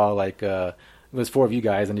gonna draw like it was 4 of you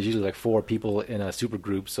guys, and there's usually like 4 people in a super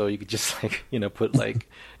group, so you could just like put like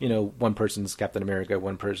one person's Captain America,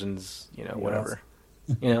 one person's whatever,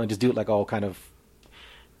 and just do it like all kind of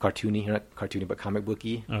cartoony, not cartoony but comic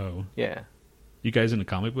booky. Oh yeah. You guys into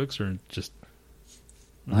comic books or just?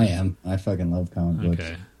 I am. I fucking love comic books.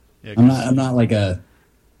 Okay. Yeah, I'm not like a.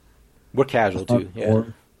 We're casual too. Yeah.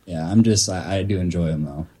 Yeah, I'm just. I do enjoy them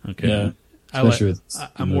though. Okay. Yeah.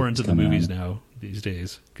 I'm more into the movies now these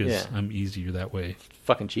days because I'm easier that way.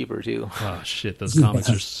 Fucking cheaper too. Oh shit, those comics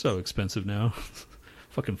are so expensive now.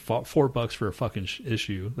 Fucking $4 for a fucking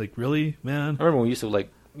issue. Like really, man? I remember when we used to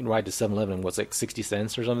like ride to 7-Eleven and what's like 60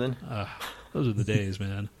 cents or something. Those are the days,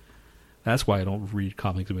 man. That's why I don't read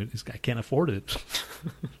comics. I can't afford it.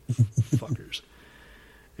 Fuckers.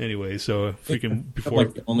 Anyway, so freaking before I'm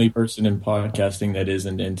like the only person in podcasting that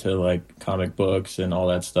isn't into like comic books and all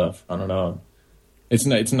that stuff. I don't know. It's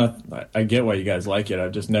not. I get why you guys like it.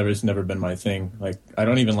 It's never been my thing. Like I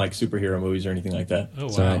don't even like superhero movies or anything like that. Oh wow,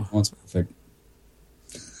 sorry, one's perfect.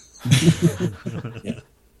 Yeah.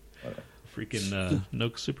 Freaking no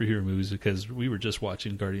superhero movies because we were just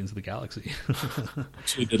watching Guardians of the Galaxy.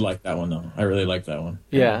 Actually, did like that one though. I really like that one.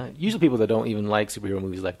 Yeah, usually people that don't even like superhero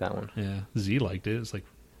movies like that one. Yeah, Z liked it. It's like,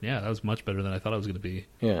 yeah, that was much better than I thought it was going to be.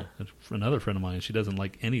 Yeah. And for another friend of mine, she doesn't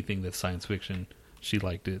like anything that's science fiction. She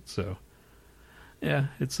liked it, so yeah,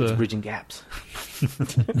 it's bridging gaps.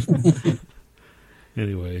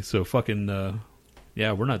 Anyway, so fucking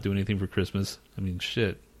yeah, we're not doing anything for Christmas. I mean,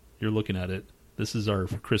 shit, you're looking at it. This is our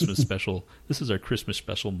Christmas special. This is our Christmas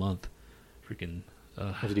special month. Freaking.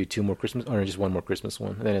 Have to do 2 more Christmas, or just 1 more Christmas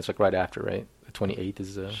one, and then it's like right after, right? The 28th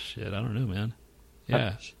is. Shit, I don't know, man.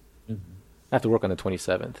 Yeah. I have to work on the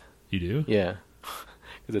 27th. You do? Yeah,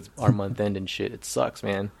 because it's our month end and shit. It sucks,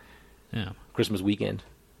 man. Yeah. Christmas weekend.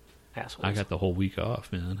 Assholes. I got the whole week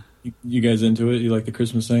off, man. You guys into it? You like the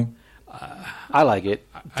Christmas thing? I like it.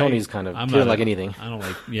 Tony's kind of feeling like anything. I don't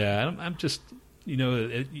like. Yeah, I'm just.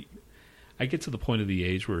 I get to the point of the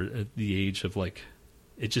age where like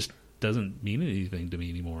it just doesn't mean anything to me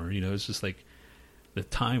anymore. It's just like the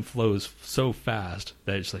time flows so fast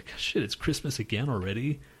that it's like, shit, it's Christmas again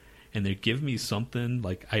already, and they give me something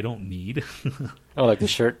like I don't need. Oh, like the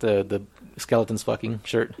shirt, the skeleton's fucking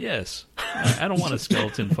shirt. Yes, I don't want a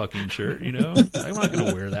skeleton fucking shirt. I'm not going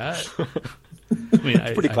to wear that. I mean,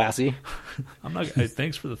 It's pretty classy. I'm not.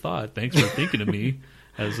 Thanks for the thought. Thanks for thinking of me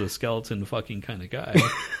as a skeleton fucking kind of guy.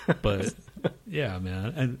 But yeah,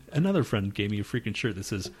 man. And another friend gave me a freaking shirt that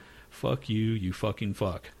says, "Fuck you, you fucking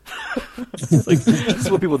fuck." Like, this is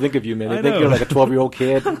what people think of you, man. They I think know. you're like a 12-year-old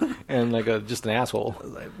kid and like just an asshole.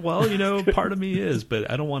 Well, part of me is, but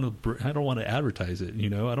I don't want to. I don't want to advertise it. I'm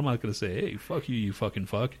not going to say, "Hey, fuck you, you fucking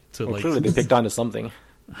fuck." So Well, like, clearly they picked onto something.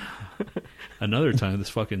 another time,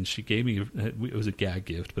 she gave me. It was a gag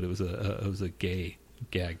gift, but it was a gay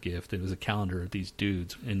gag gift. It was a calendar of these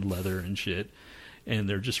dudes in leather and shit. And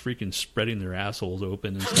they're just freaking spreading their assholes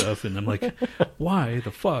open and stuff. And I'm like, why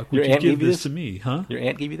the fuck would Your you aunt give gave you this this? to me, huh? Your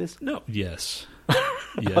aunt gave you this? No, yes.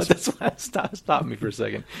 Oh, that's why stop me for a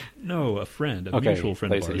second. No, a friend, a Okay, mutual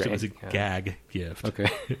friend of like I ours. said, It was a your aunt, gag gift. Okay.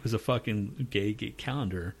 It was a fucking gay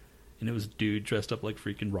calendar. And it was a dude dressed up like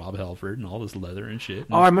freaking Rob Halford and all this leather and shit. And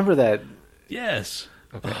Oh, I remember that. yes.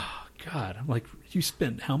 Okay. Oh, God. I'm like, you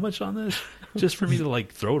spent how much on this? Just for me to,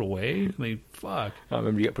 like, throw it away? I mean, fuck. I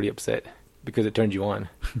remember you got pretty upset because it turned you on,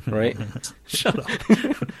 right? Shut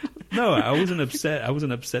up. No, I wasn't upset. I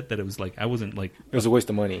wasn't upset that it was like, I wasn't like, It was a waste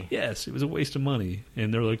of money. yes, it was a waste of money.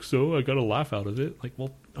 And they're like, so I got a laugh out of it. Like, well,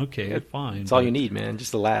 okay, fine. That's all you need, man.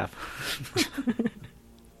 Just a laugh.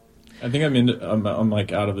 I think I'm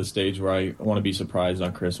like out of the stage where I want to be surprised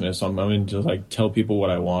on Christmas. I'm into like tell people what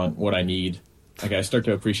I want, what I need. Like I start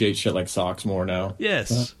to appreciate shit like socks more now.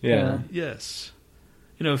 Yes. Yeah. Yes.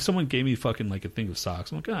 If someone gave me fucking like a thing of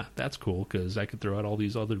socks, I'm like, that's cool because I could throw out all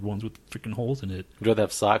these other ones with freaking holes in it. Would you rather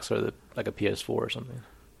have socks or like a PS4 or something?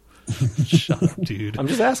 Shut up, dude. I'm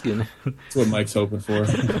just asking. That's what Mike's hoping for.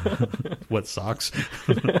 What, socks?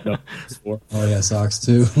 No, it's for. Oh yeah, socks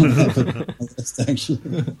too.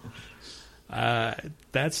 Actually,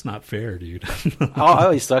 That's not fair, dude. I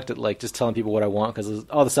always sucked at like just telling people what I want because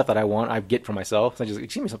all the stuff that I want I get for myself. So I just like,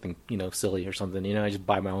 give me something silly or something. I just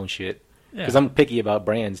buy my own shit because Yeah. I'm picky about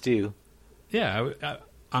brands too. Yeah,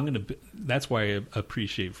 I'm gonna. That's why I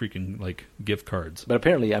appreciate freaking like gift cards. But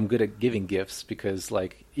apparently I'm good at giving gifts because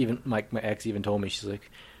like even my ex even told me, she's like,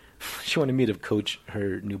 she wanted me to coach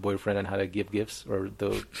her new boyfriend on how to give gifts or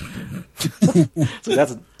the. So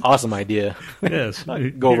that's an awesome idea. Yes,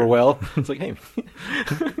 Go over well. It's like, hey,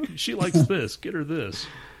 she likes this. Get her this.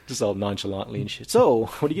 just all nonchalantly and shit. So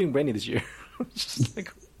what are you getting Brandy this year? Just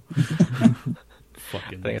like,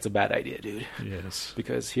 Fucking. I think it's a bad idea, dude. Yes.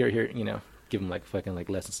 Because here, give them like fucking like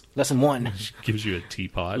lessons. Lesson 1. Gives you a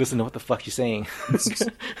teapot. Listen to what the fuck you're saying.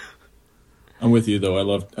 I'm with you though.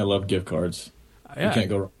 I love gift cards. Yeah, You can't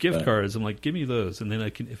go wrong with gift that. cards. I'm like, give me those, and then I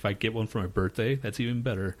can. If I get one for my birthday, that's even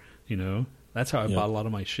better. That's how I Yeah. bought a lot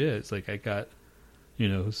of my shit. It's like I got,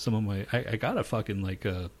 some of my. I got a fucking like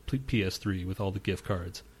a PS3 with all the gift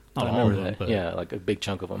cards. Not I all remember of them, that. but Yeah, like a big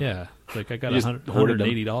chunk of them. yeah. Like I got You just hoarded them.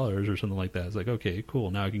 $180 or something like that. It's like, okay,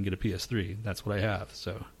 cool. Now I can get a PS3. That's what I have.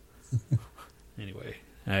 So anyway,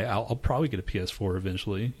 I'll probably get a PS4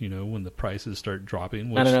 eventually. When the prices start dropping.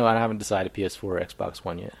 Which, I don't know. I haven't decided PS4 or Xbox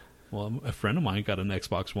One yet. Well, a friend of mine got an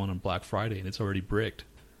Xbox One on Black Friday, and it's already bricked.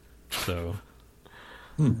 So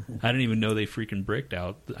I didn't even know they freaking bricked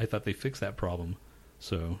out. I thought they fixed that problem.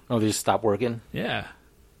 So Oh, they just stopped working? yeah,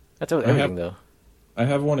 That's everything, though. I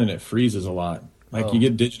have one and it freezes a lot. Like Oh. you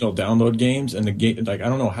get digital download games and the game, like I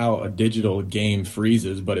don't know how a digital game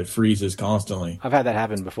freezes, but it freezes constantly. I've had that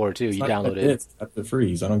happen before, too. You download it. It's at the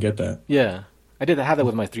freeze. I don't get that. Yeah. I did have that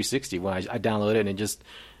with my 360 when I download it and it just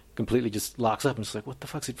completely just locks up and it's like, what the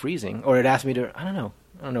fuck's it freezing? Or it asked me to, I don't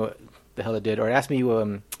know what the hell it did. Or it asked me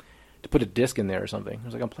to put a disc in there or something. I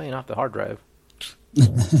was like, I'm playing off the hard drive.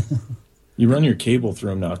 You run your cable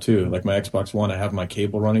through them now too. Like my Xbox One, I have my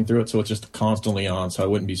cable running through it, so it's just constantly on. So I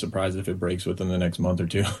wouldn't be surprised if it breaks within the next month or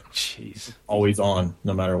two. Jeez. Always on,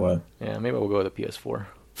 no matter what. Yeah, maybe we'll go with the PS4.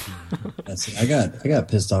 I got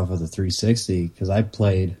pissed off with the 360 because I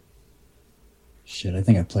played. Shit, I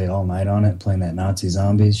think I played all night on it, playing that Nazi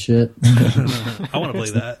zombies shit. I want to play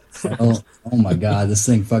that. Oh my god, this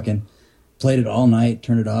thing fucking played it all night,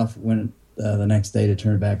 turned it off, went the next day to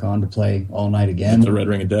turn it back on to play all night again. The Red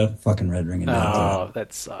Ring of Death. Fucking Red Ring of Death. Oh,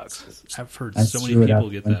 that sucks. I've heard I so many threw it people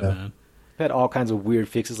out get the that, window. man. I've had all kinds of weird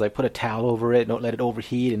fixes, like put a towel over it, don't let it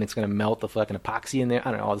overheat, and it's going to melt the fucking epoxy in there. I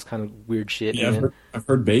don't know, all this kind of weird shit. Yeah, man. I've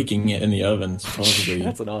heard baking it in the oven, supposedly.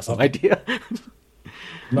 That's an awesome idea.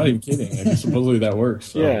 I'm not even kidding. Like, supposedly that works.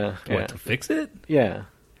 So. Yeah. What, to fix it? Yeah.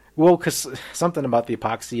 Well, because something about the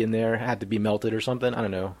epoxy in there had to be melted or something. I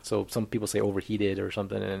don't know. So some people say overheated or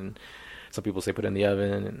something, and some people say put it in the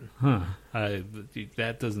oven. And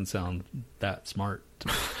that doesn't sound that smart.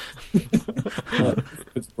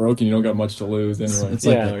 If it's broken, you don't got much to lose anyway. It's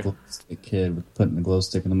like that glow stick kid with putting the glow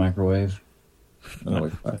stick in the microwave.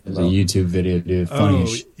 There's a YouTube video, dude. Funny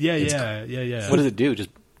as shit. Yeah. What does it do? Just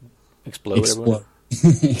explode everyone?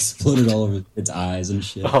 Exploded all over its eyes and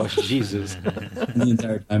shit. Oh, Jesus. And the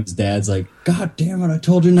entire time his dad's like, God damn it, I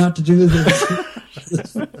told you not to do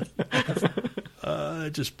this.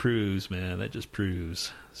 It just proves, man. That just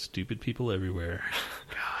proves. Stupid people everywhere.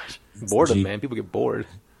 Gosh. Boredom, man. People get bored.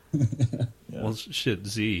 Yeah. Well, shit,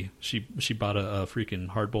 Z. She bought a freaking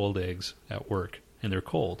hard-boiled eggs at work, and they're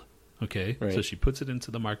cold. Okay? Right. So she puts it into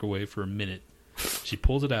the microwave for a minute. She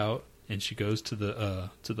pulls it out, and she goes to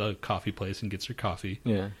the coffee place and gets her coffee.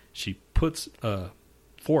 Yeah. She puts a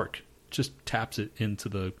fork, just taps it into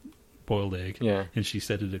the boiled egg. Yeah. And she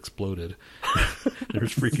said it exploded.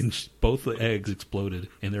 There's freaking both the eggs exploded,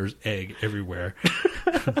 and there's egg everywhere.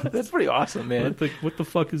 That's pretty awesome, man. What the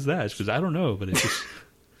fuck is that? Because I don't know, but it's just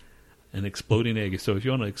an exploding egg. So if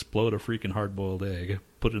you want to explode a freaking hard-boiled egg,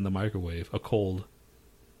 put it in the microwave, a cold,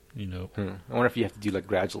 I wonder if you have to do like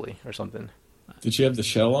gradually or something. Did she have the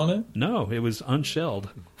shell on it? No, it was unshelled.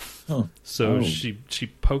 Huh. So she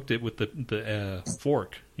poked it with the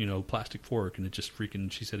fork, plastic fork, and it just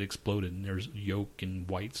freaking, she said, exploded, and there's yolk and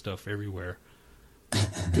white stuff everywhere.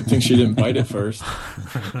 Good thing she didn't bite it first.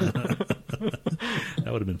 That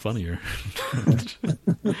would have been funnier.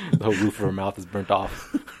 The whole roof of her mouth is burnt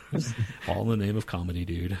off. All in the name of comedy,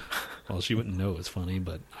 dude. Well, she wouldn't know it was funny,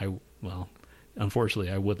 but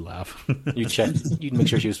unfortunately, I would laugh. You'd make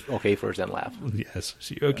sure she was okay first, then laugh. Yes.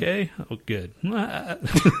 She okay? Oh, good.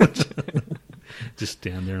 Just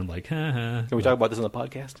stand there and like, ha ha. Can we talk about this on the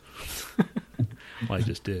podcast? Well, I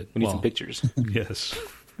just did. We need some pictures. Yes.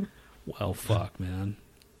 Well, fuck, man.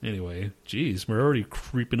 Anyway, geez, we're already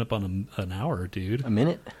creeping up on an hour, dude. A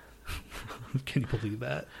minute? Can you believe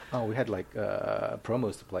that? Oh, we had like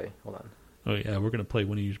promos to play. Hold on. Oh, yeah, we're going to play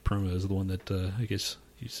one of your promos, the one that I guess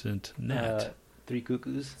you sent Nat. 3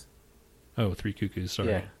 Cuckoos. Oh, 3 Cuckoos, sorry.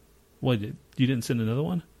 Yeah. What, you didn't send another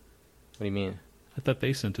one? What do you mean? I thought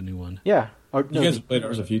they sent a new one. Yeah. You guys have played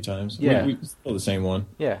ours a few times. Yeah. We still the same one.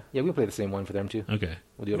 Yeah, we can play the same one for them too. Okay.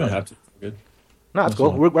 We'll do You it. don't have to. Good. No, that's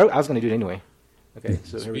cool. I was going to do it anyway. Okay,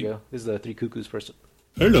 so here we go. This is the 3 Cuckoos first.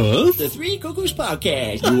 Hello, the 3 Cuckoos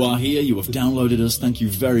podcast. You are here, you have downloaded us, thank you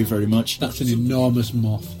very, very much. That's an enormous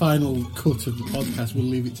moth. Final cut of the podcast, we'll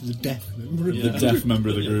leave it to the deaf member. The deaf member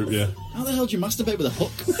of the group, yeah. How the hell do you masturbate with a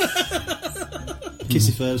hook?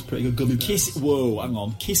 Kissy Fur's pretty good gummy bear. Whoa, hang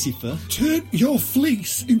on, Kissy Fur. Turn your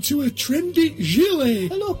fleece into a trendy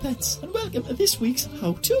gilet. Hello, pets, and welcome to this week's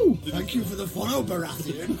How To. Thank you for the follow,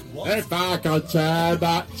 Baratheon. It's back on time,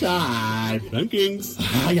 back time. Rankings.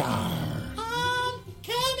 Hiya.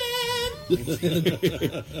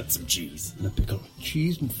 Some cheese And a pickle.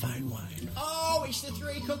 Cheese and fine wine. Oh, it's the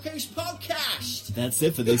 3 Cuckoos podcast. That's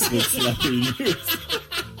it for this week's Celebrity News.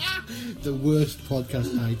 The worst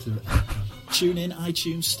podcast item ever. Tune in,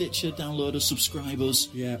 iTunes, Stitcher, download us, subscribe us,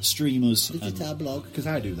 stream us. Visit our blog, because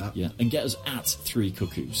I do that. Yeah, and get us at 3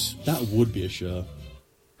 Cuckoos. That would be a show.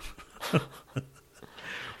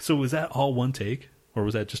 So was that all one take? Or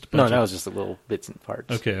was that just a bunch No, of... that was just a little bits and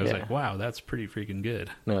parts. Okay, I was like, wow, that's pretty freaking good.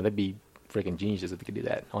 No, that'd be freaking geniuses if they could do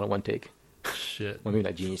that on a one take. Shit. Well, maybe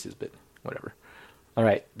not geniuses, but whatever. All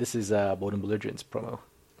right, this is Bold and Belligerent's promo.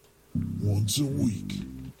 Once a week,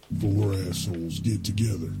 4 assholes get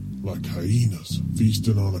together like hyenas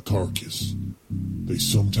feasting on a carcass. They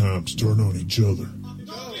sometimes turn on each other.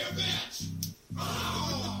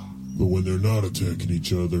 But when they're not attacking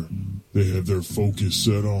each other, they have their focus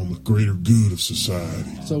set on the greater good of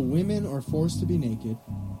society. So women are forced to be naked.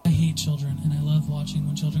 I hate children, and I love watching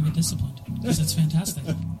when children get disciplined, because it's fantastic.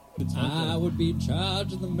 I would be in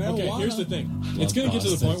charge of the marijuana. Okay, here's the thing. It's going to get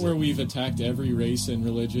to the point where we've attacked every race and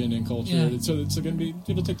religion and culture. Yeah. So it's going to be,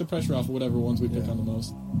 it'll take the pressure off of whatever ones we pick on the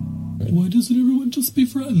most. Why doesn't everyone just be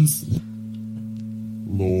friends?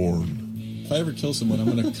 Lorne. If I ever kill someone,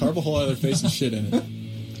 I'm going to carve a hole out of their face and shit in it.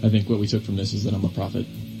 I think what we took from this is that I'm a prophet.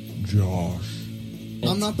 Josh.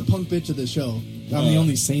 I'm not the punk bitch of the show. I'm the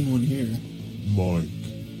only sane one here. Mike.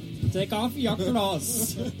 Take off your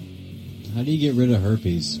clothes. How do you get rid of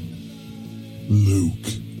herpes? Luke.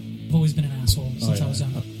 I've always been an asshole since I was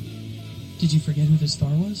young. Did you forget who the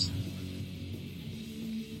star was?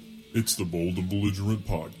 It's the Bold and Belligerent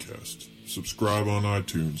podcast. Subscribe on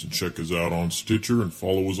iTunes and check us out on Stitcher and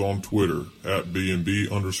follow us on Twitter at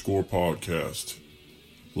 @BNB_podcast.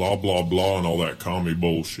 Blah, blah, blah, and all that commie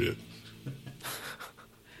bullshit.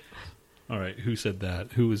 All right, who said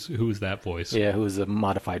that? Who was that voice? Yeah, who was a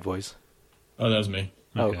modified voice? Oh, that was me.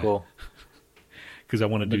 Okay. Oh, cool. Because I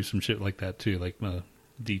want to do some shit like that too, like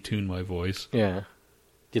detune my voice. Yeah.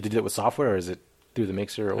 Did you do it with software, or is it through the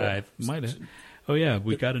mixer? Or what? I might have. Oh yeah,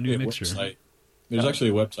 we got a new mixer. Website. There's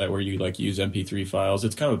actually a website where you like use MP3 files.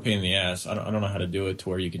 It's kind of a pain in the ass. I don't know how to do it to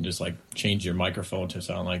where you can just like change your microphone to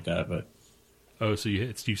sound like that. But so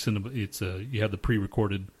you send them. You have the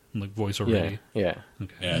pre-recorded like voice already. Yeah.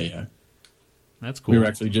 Okay. Yeah. That's cool. We were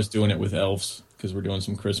actually just doing it with elves because we're doing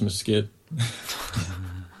some Christmas skit.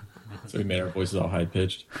 So we made our voices all high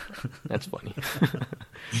pitched. That's funny.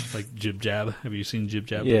 Like Jib Jab. Have you seen Jib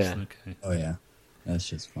Jab? Yeah. Okay. Oh yeah. That's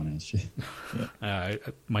just funny as shit.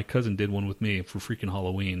 My cousin did one with me for freaking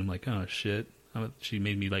Halloween. I'm like, oh shit. She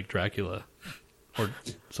made me like Dracula or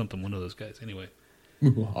something. One of those guys. Anyway.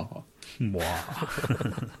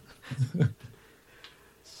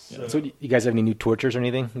 So you guys have any new tortures or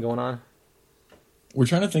anything going on? We're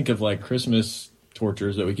trying to think of like Christmas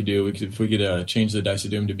tortures that we could do. If we could change the Dice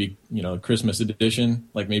of Doom to be, Christmas edition,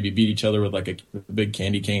 like maybe beat each other with like a big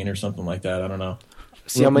candy cane or something like that. I don't know.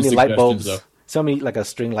 See how many light bulbs. So many like a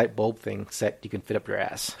string light bulb thing set you can fit up your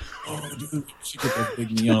ass. Oh, dude, she get those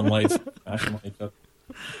big neon lights.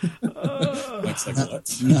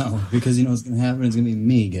 No, because you know what's going to happen? It's going to be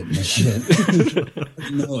me getting the shit.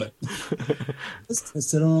 I know it. Let's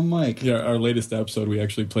sit on a mic. Yeah, our latest episode, we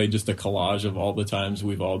actually played just a collage of all the times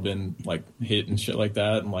we've all been like hit and shit like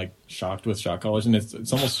that, and like shocked with shock collars, and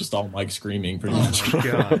it's almost just all Mike screaming pretty much. Oh my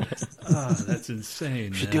god, that's insane.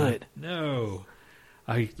 You should do it. No.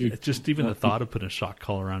 Just even the thought of putting a shock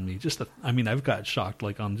collar on me. I've got shocked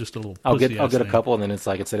like on just a little. I'll get a couple, and then it's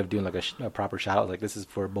like instead of doing like a proper shout out, like this is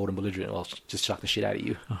for bold and belligerent. I'll just shock the shit out of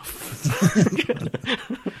you.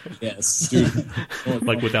 Yes, dude.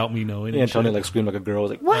 Like without me knowing. Yeah, Tony like screamed like a girl.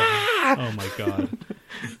 Was like, "Wah!" Oh my god.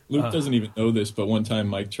 Luke doesn't even know this, but one time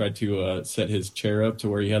Mike tried to set his chair up to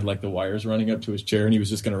where he had like the wires running up to his chair, and he was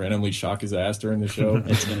just going to randomly shock his ass during the show.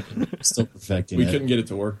 Still perfecting we it. couldn't get it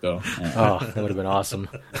to work though. Oh, that would have been awesome.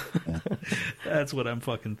 That's what I'm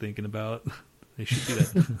fucking thinking about. They should do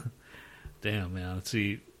that. Damn, man. Let's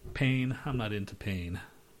see. Pain. I'm not into pain.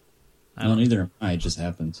 No, neither am I. It just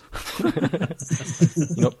happens.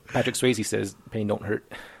 Patrick Swayze says, "Pain don't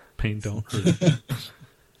hurt." Pain don't hurt.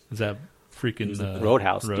 Is that freaking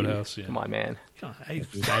Roadhouse? Roadhouse. Dude. Yeah. Come on, man.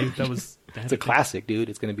 That was. It's a classic, dude.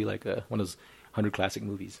 It's going to be like one of those 100 classic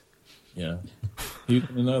movies. Yeah.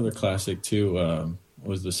 Another classic too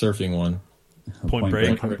was the surfing one. Point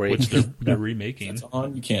Break, which they're remaking. It's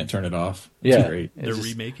on. You can't turn it off. It's great. They're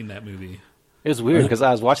remaking that movie. It was weird because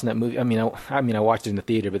I was watching that movie. I watched it in the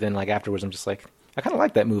theater, but then like afterwards, I'm just like, I kind of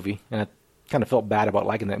like that movie, and I kind of felt bad about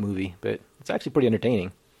liking that movie, but it's actually pretty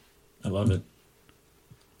entertaining. I love it.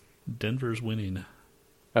 Denver's winning.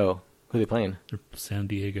 Oh, who are they playing? They're San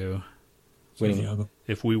Diego. Winning.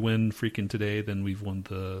 If we win freaking today, then we've won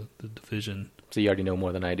the division. So you already know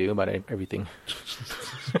more than I do about everything.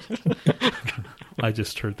 I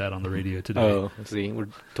just heard that on the radio today. Oh, see, we're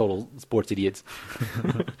total sports idiots.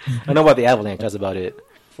 I know about the Avalanche. That's about it.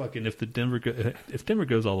 Fucking if Denver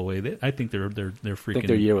goes all the way, I think they're freaking. I think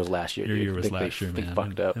their year was last year. Their year was last year, man. They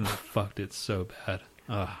fucked up. And they fucked it so bad.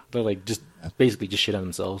 They're like just basically just shit on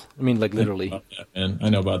themselves. I mean, like literally. I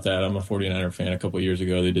know about that. I'm a 49er fan. A couple of years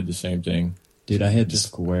ago, they did the same thing. Dude, I had the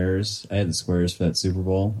squares. I had the squares for that Super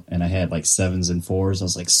Bowl, and I had like 7s and 4s. I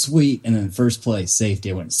was like, sweet. And then first play,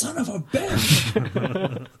 safety. I went, son of a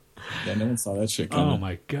bitch. Yeah, no one saw that shit coming. Oh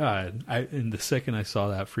my god! And the second I saw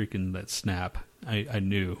that snap, I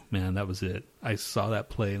knew, man, that was it. I saw that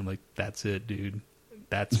play, and I'm like, that's it, dude.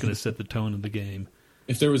 That's gonna set the tone of the game.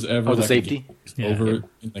 If there was ever the safety over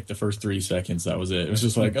in like the first 3 seconds, that was it. It was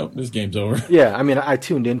just like, oh, this game's over. Yeah, I mean, I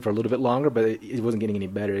tuned in for a little bit longer, but it wasn't getting any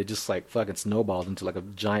better. It just like fucking snowballed into like a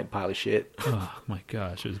giant pile of shit. Oh my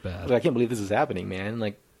gosh, it was bad. Like, I can't believe this is happening, man.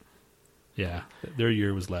 Like, yeah, their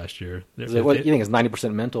year was last year. You think it's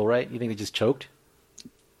 90% mental, right? You think they just choked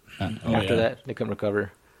after that? They couldn't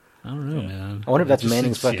recover. I don't know, man. I wonder if that's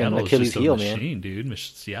Manning's fucking Achilles heel, man. Dude.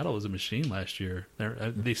 Seattle was a machine last year.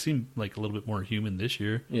 They seem like a little bit more human this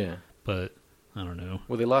year. Yeah, but I don't know.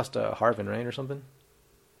 Well, they lost Harvin, right, or something?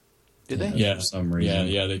 Did they? Yeah, for some reason.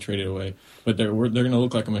 Yeah, they traded away. But they're going to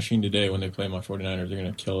look like a machine today when they play my 49ers. They're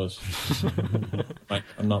going to kill us.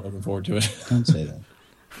 I'm not looking forward to it. Don't say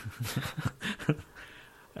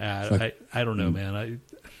that. I don't know, man.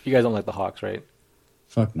 You guys don't like the Hawks, right?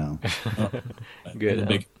 Fuck no. Good.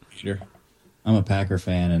 Big hater. I'm a Packer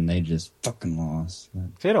fan, and they just fucking lost.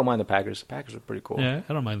 See, I don't mind the Packers. The Packers are pretty cool. Yeah,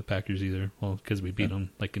 I don't mind the Packers either. Well, because we beat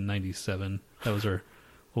them like in '97. That was our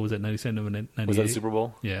What was that? 97, 98? Was that the Super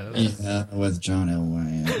Bowl? Yeah. With John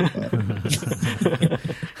Elway.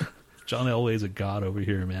 John Elway's a god over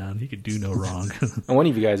here, man. He could do no wrong. And one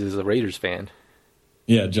of you guys is a Raiders fan.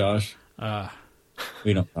 Yeah, Josh.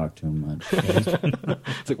 We don't talk to him much.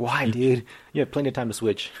 It's like, why, dude? You have plenty of time to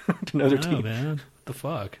switch to another team. Man. What the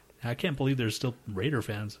fuck? I can't believe there's still Raider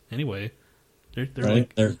fans. Anyway, they're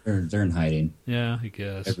right? like, they're in hiding. Yeah, I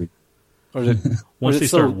guess. Or is it, Once they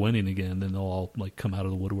start winning again, then they'll all like come out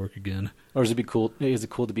of the woodwork again. Or is it cool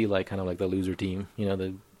to be like kind of like the loser team? You know,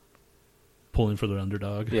 the pulling for the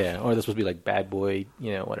underdog. Yeah, or they're supposed to be like bad boy.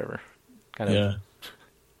 You know, whatever. Kind of. Yeah.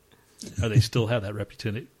 Are they still have that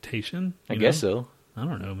reputation? I guess so. I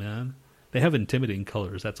don't know, man. They have intimidating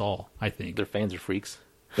colors. That's all. I think their fans are freaks.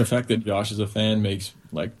 The fact that Josh is a fan makes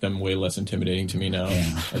like them way less intimidating to me now.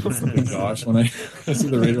 Yeah. I just look at Josh when I see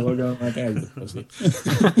the Raider logo. I'm like, hey, he's a pussy.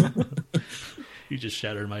 You just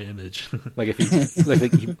shattered my image. Like if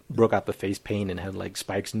he broke out the face paint and had like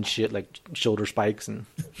spikes and shit, like shoulder spikes and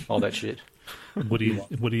all that shit. Would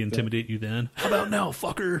he intimidate you then? How about now,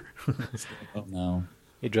 fucker? Oh no.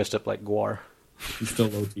 He dressed up like Guar. He's still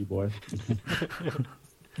low T boy.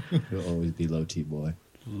 He'll always be low T boy.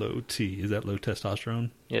 Low T. Is that low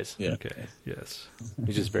testosterone? Yes. Yeah. Okay. Yes.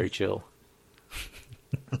 He's just very chill.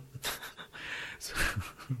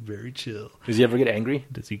 Very chill. Does he ever get angry?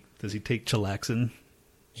 Does he take chillaxin?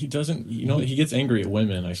 He doesn't. You know, he gets angry at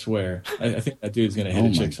women. I swear. I think that dude's gonna hit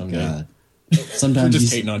a chick someday. God. Sometimes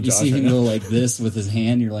just hating on you Josh see him right go now. like this with his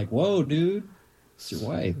hand. You're like, whoa, dude, it's your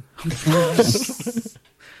wife.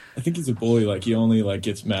 I think he's a bully. Like he only like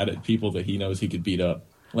gets mad at people that he knows he could beat up.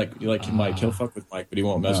 Like Mike, he'll fuck with Mike, but he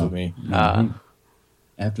won't mess with me.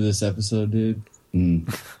 After this episode, dude.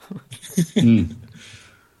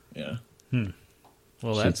 Yeah.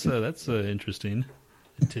 Well, that's interesting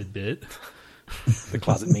tidbit. The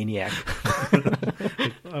closet maniac.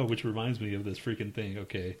 Oh, which reminds me of this freaking thing.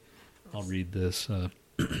 Okay, I'll read this.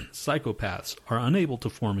 Psychopaths are unable to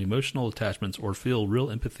form emotional attachments or feel real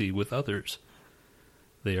empathy with others.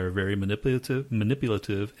 They are very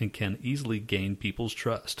manipulative, and can easily gain people's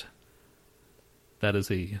trust. That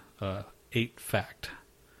is a 8 fact.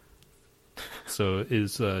 So,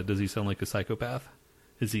 does he sound like a psychopath?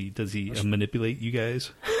 Does he manipulate you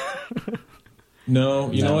guys?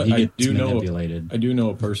 No, you know what? I do know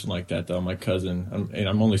a person like that though. My cousin, and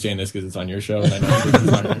I'm only saying this because it's on your show. And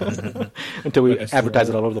I know until we advertise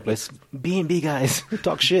it all over the place. B&B guys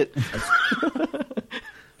talk shit.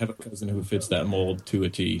 I have a cousin who fits that mold to a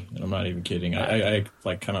T, and I'm not even kidding. I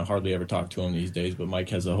like kind of hardly ever talk to him these days, but Mike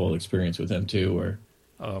has a whole experience with him too, where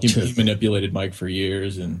he manipulated Mike for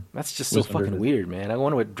years, and that's just so fucking weird, man. I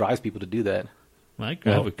wonder what drives people to do that. Mike,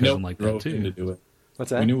 I have a cousin like that too. To do it. What's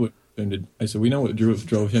that? We knew what. I said we know what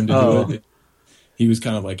drove him to do it. He was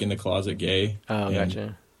kind of like in the closet gay. Oh,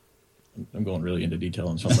 gotcha. I'm going really into detail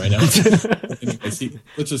on something right now. Anyways,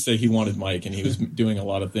 let's just say he wanted Mike, and he was doing a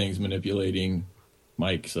lot of things, manipulating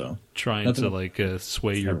Mike. So trying to like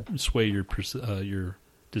sway your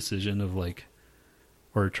decision of like,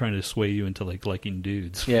 or trying to sway you into like liking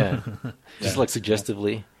dudes. Yeah, just like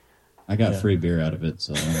suggestively. I got free beer out of it,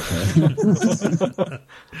 so. Okay.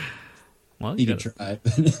 Well, you gotta try.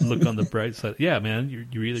 Look on the bright side. Yeah, man,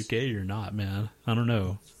 you're either gay or not, man. I don't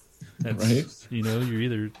know. That's, right? You know, you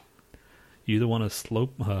either want to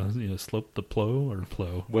slope the plow or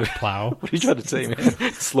plow. What? Plow. What are you trying to say,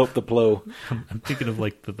 man? Slope the plow. I'm thinking of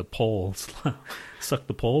like the pole. Suck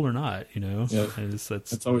the pole or not, you know? Yeah.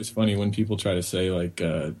 That's always funny when people try to say like,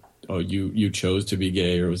 oh, you chose to be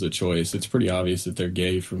gay or it was a choice. It's pretty obvious that they're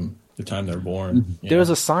gay from the time they're born. There was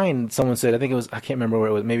a sign someone said, I think it was, I can't remember where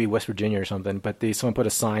it was, maybe West Virginia or something, but someone put a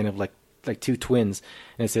sign of like two twins,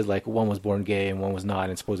 and it said like one was born gay and one was not,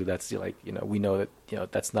 and supposedly that's like, you know, we know that, you know,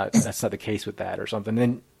 that's not the case with that or something. And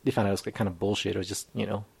then they found out it was like kind of bullshit. It was just, you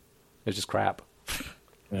know, it was just crap.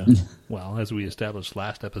 Yeah. Well, as we established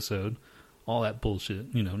last episode, all that bullshit,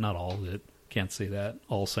 you know, not all of it, can't say that.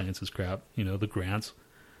 All science is crap. You know, the grants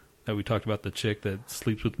that we talked about, the chick that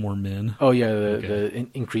sleeps with more men. Oh yeah, the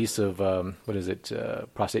increase of what is it,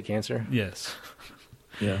 prostate cancer? Yes.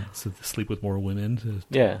 Yeah. So to sleep with more women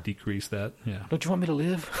to decrease that. Yeah. Don't you want me to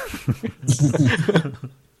live?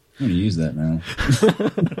 I'm going to use that now.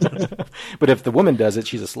 But if the woman does it,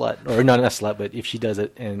 she's a slut. Or not a slut, but if she does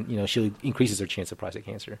it, and you know, she increases her chance of prostate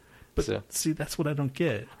cancer. But see, that's what I don't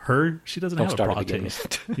get. She doesn't have a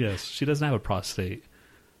prostate. Yes, she doesn't have a prostate.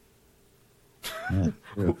 Yeah,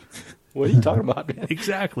 what are you talking about, man?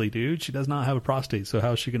 Exactly, dude. She does not have a prostate, so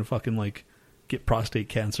how is she going to fucking like get prostate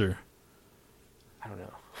cancer? I don't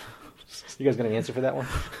know. You guys got an answer for that one?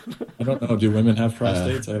 I don't know. Do women have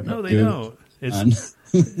prostates? No, they don't.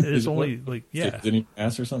 It's only like any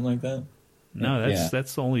ass or something like that. No,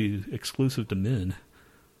 that's only exclusive to men.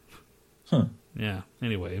 Huh. Yeah.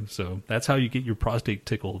 Anyway, so that's how you get your prostate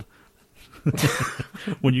tickled.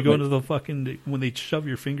 When you go into the when they shove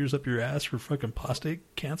your fingers up your ass for fucking prostate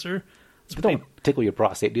cancer. They don't tickle your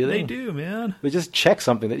prostate, do they? They do, man. They just check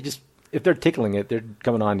something. If they're tickling it, they're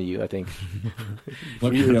coming on to you, I think.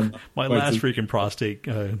 My last freaking prostate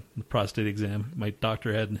exam, my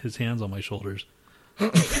doctor had his hands on my shoulders.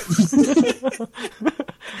 And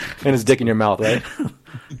his dick in your mouth, right?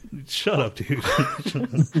 Shut up, dude.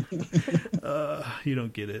 You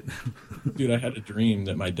don't get it. Dude, I had a dream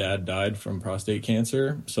that my dad died from prostate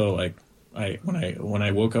cancer. So like when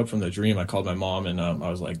I woke up from the dream, I called my mom and I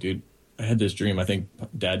was like, dude, I had this dream. I think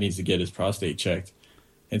Dad needs to get his prostate checked.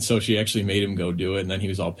 And so she actually made him go do it, and then he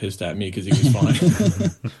was all pissed at me because he was fine.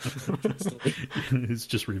 It's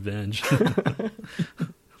just revenge.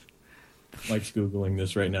 Mike's Googling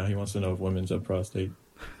this right now. He wants to know if women's have prostate.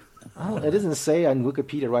 Oh, it doesn't say on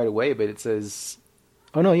Wikipedia right away, but it says...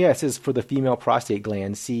 Oh, no, yeah, it says for the female prostate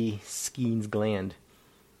gland, see Skene's gland.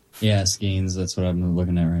 Yeah, Skene's, that's what I'm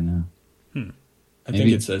looking at right now. I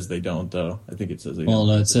think it says they don't, though. I think it says they don't. Well,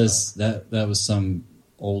 no, it says that was some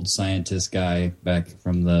old scientist guy back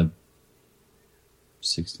from the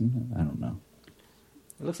 16th? I don't know.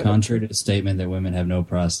 It looks Contrary to the statement that women have no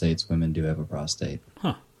prostates, women do have a prostate.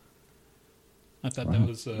 Huh. I thought that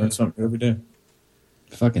was... Learn something every day.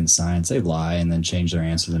 Fucking science. They lie and then change their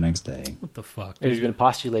answer the next day. What the fuck? It has been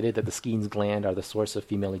postulated that the Skene's gland are the source of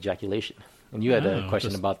female ejaculation. And you had a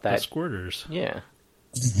question about that. The squirters. Yeah.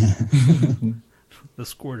 The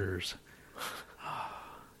squirters.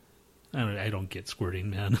 I don't get squirting,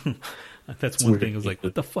 man. That's one thing. Is like,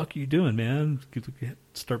 what the fuck are you doing, man?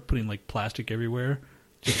 Start putting like plastic everywhere.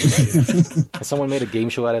 Has someone made a game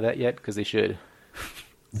show out of that yet? Because they should.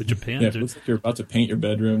 The Japan. Yeah, it looks like you're about to paint your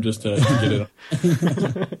bedroom just to get it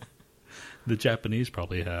on. The Japanese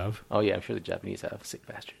probably have. Oh yeah, I'm sure the Japanese have. Sick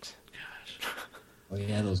bastards. Gosh. Oh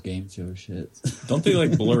yeah, those game show shit. Don't they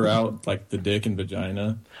like blur out like the dick and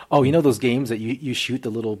vagina? Oh, you know those games that you shoot the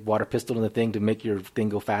little water pistol in the thing to make your thing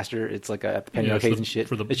go faster? It's like at the penny arcades and shit.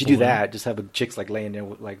 They should do that. Just have the chicks like laying there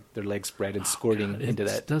with like their legs spread and squirting into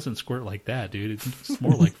that. It doesn't squirt like that, dude. It's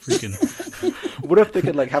more like freaking... What if they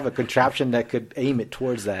could like have a contraption that could aim it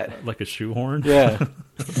towards that? Like a shoehorn? Yeah.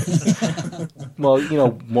 Well, you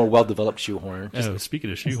know, more well-developed shoehorn. Oh,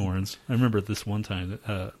 speaking of shoehorns, I remember this one time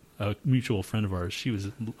that a mutual friend of ours, she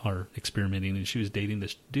was experimenting, and she was dating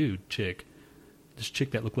this chick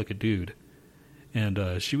that looked like a dude.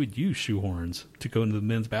 And she would use shoehorns to go into the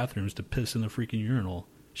men's bathrooms to piss in the freaking urinal.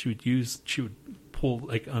 She would pull,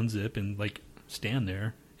 like, unzip and, like, stand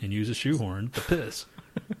there and use a shoehorn to piss.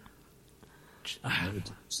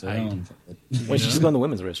 When she's going to the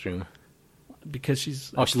women's restroom. Because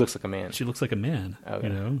she's... Oh, she looks like a man. She looks like a man, okay.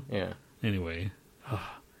 You know? Yeah. Anyway.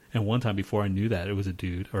 And one time before I knew that it was a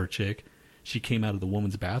dude or a chick, she came out of the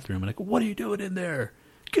woman's bathroom and I go, "What are you doing in there?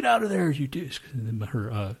 Get out of there, you douche." And then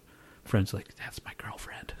her friend's like, "That's my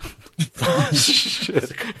girlfriend."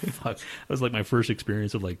 Shit. Fuck. That was like my first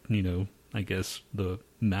experience of, like, you know, I guess the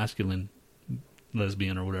masculine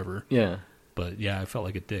lesbian or whatever. Yeah. But yeah, I felt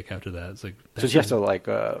like a dick after that. It's like, so she has to like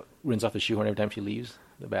rinse off the shoehorn every time she leaves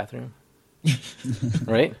the bathroom,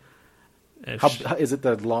 right? How is it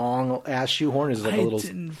the long ass shoehorn? Or is it like a little? I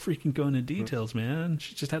didn't freaking go into details, man.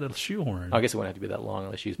 She just had a shoehorn. I guess it wouldn't have to be that long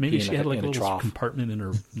unless she was maybe she had like a little trough. Compartment in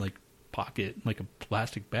her like pocket, like a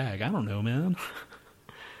plastic bag. I don't know, man.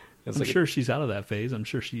 I'm like sure she's out of that phase. I'm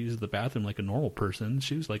sure she uses the bathroom like a normal person.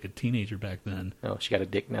 She was like a teenager back then. Oh, she got a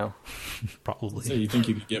dick now. Probably. So you think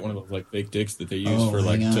you could get one of those like fake dicks that they use for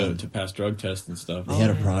like to pass drug tests and stuff? They had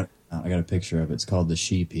a product. I got a picture of it. It's called the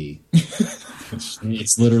She-Pee.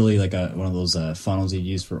 It's literally like one of those funnels you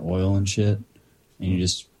use for oil and shit, and you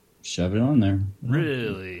just shove it on there.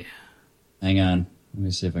 Really? Hang on. Let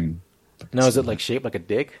me see if I can. Now, is it like shaped like a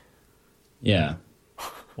dick? Yeah.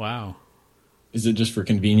 Wow. Is it just for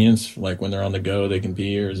convenience? Like when they're on the go, they can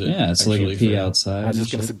pee, or is it? Yeah, it's like a pee outside. I was just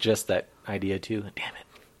going to suggest that idea too. Damn it,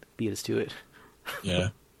 beat us to it.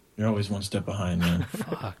 Yeah, you're always one step behind, man.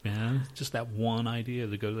 Fuck, man, just that one idea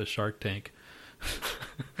to go to the Shark Tank.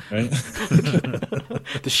 Right?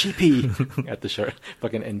 The She-Pee at the Shark,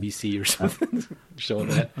 fucking NBC or something, showing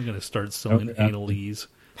that. I'm gonna start selling anal-ease.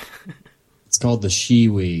 It's called the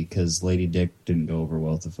She-Wee because Lady Dick didn't go over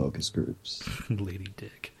well with the focus groups. Lady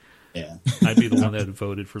Dick. Yeah. I'd be the one that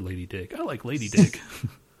voted for Lady Dick. I like Lady Dick.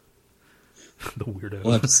 The weirdo.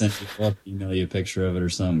 We'll have to email you a picture of it or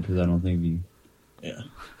something because I don't think you. Yeah.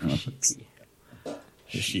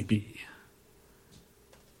 Sheepy.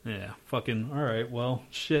 Yeah. Fucking. All right. Well,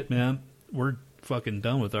 shit, man. We're fucking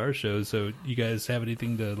done with our show. So you guys have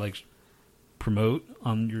anything to like promote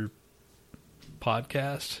on your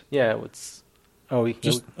podcast? Yeah,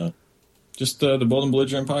 just the Bold and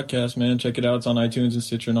Belligerent podcast, man. Check it out. It's on iTunes and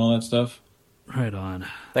Stitcher and all that stuff. Right on.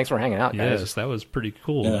 Thanks for hanging out, guys. Yes, that was pretty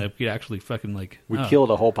cool. Yeah. We actually fucking like... We killed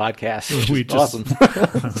a whole podcast. We just...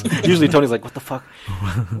 Awesome. Usually Tony's like, what the fuck?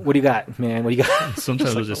 What do you got, man? What do you got?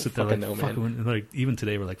 Sometimes we'll like, just sit there like, fuck, like, even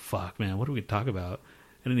today we're like, fuck, man, what are we going to talk about?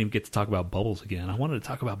 I didn't even get to talk about Bubbles again. I wanted to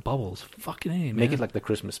talk about Bubbles. Fucking A, man. Make it like the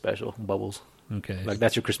Christmas special, Bubbles. Okay. Like,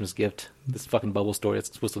 that's your Christmas gift. This fucking Bubble story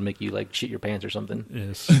that's supposed to make you, like, shit your pants or something.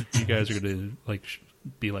 Yes. You guys are going to, like,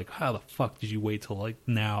 be like, how the fuck did you wait till, like,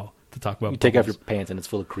 now to talk about You Bubbles? take off your pants and it's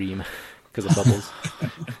full of cream because of Bubbles.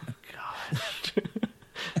 Gosh.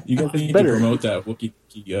 You guys need to promote that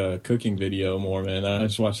Wookiee cooking video more, man. I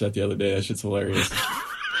just watched that the other day. That shit's hilarious.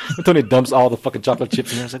 Tony dumps all the fucking chocolate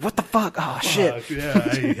chips in there. I was like, what the fuck? Oh, shit. Yeah,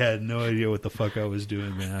 I had no idea what the fuck I was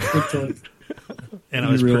doing, man. And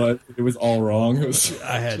I realized it was all wrong.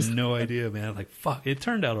 I had no idea, man. Like, fuck. It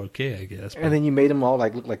turned out okay, I guess. But... And then you made them all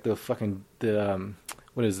like look like the fucking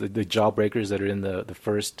what is it, the jawbreakers that are in the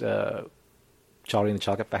first Charlie and the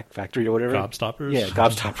Chocolate Factory or whatever. Gobstoppers? Yeah,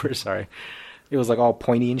 Gobstoppers. Sorry, it was like all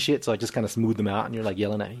pointy and shit. So I just kind of smoothed them out, and you're like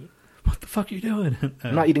yelling at me. What the fuck are you doing?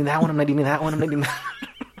 I'm not eating that one. I'm not eating that one. I'm not eating that.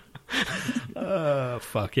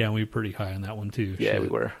 Fuck yeah, we were pretty high on that one too. Yeah, Shit. we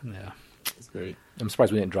were. Yeah, it's great. I'm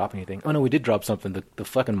surprised we didn't drop anything. Oh no, we did drop something. The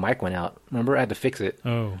fucking mic went out. Remember, I had to fix it.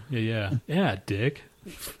 Oh yeah, dick.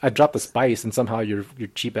 I dropped the spice, and somehow your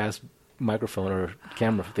cheap ass microphone or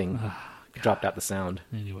camera thing dropped out the sound.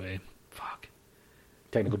 Anyway, fuck.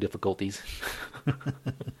 Technical difficulties.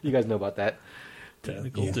 You guys know about that.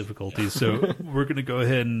 Technical difficulties. So we're gonna go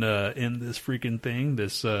ahead and end this freaking thing.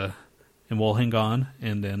 And we'll hang on,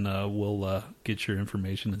 and then we'll get your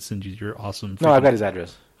information and send you your awesome... No, I've got his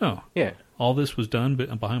address. Oh. Yeah. All this was done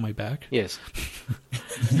behind my back? Yes.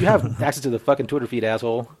 You have access to the fucking Twitter feed,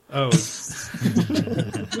 asshole. Oh.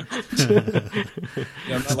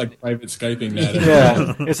 Yeah, I'm not like private Skyping that.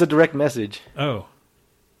 Yeah, it's a direct message. Oh.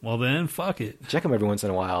 Well then, fuck it. Check them every once in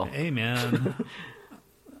a while. Hey, man.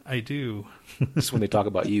 I do. This is when they talk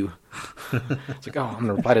about you. It's like, oh, I'm going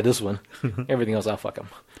to reply to this one. Everything else, I'll fuck them.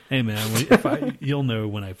 Hey, man, you'll know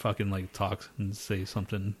when I fucking, like, talk and say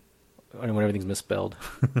something. And when everything's misspelled.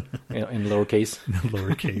 In lowercase.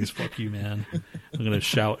 Lowercase. Fuck you, man. I'm going to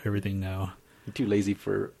shout everything now. You're too lazy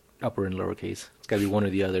for upper and lowercase. It's got to be one or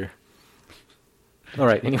the other. All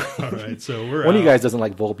right, anyway. All right, so we're One of you guys doesn't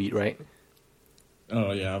like Volbeat, right?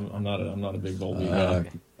 Oh yeah, I'm not a big Volbeat guy.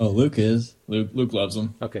 Okay. Oh, Luke is. Luke loves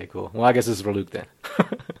them. Okay, cool. Well, I guess this is for Luke then.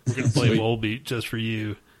 We're gonna play Volbeat just for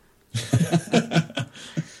you.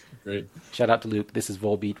 Great. Shout out to Luke. This is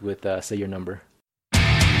Volbeat with Say Your Number.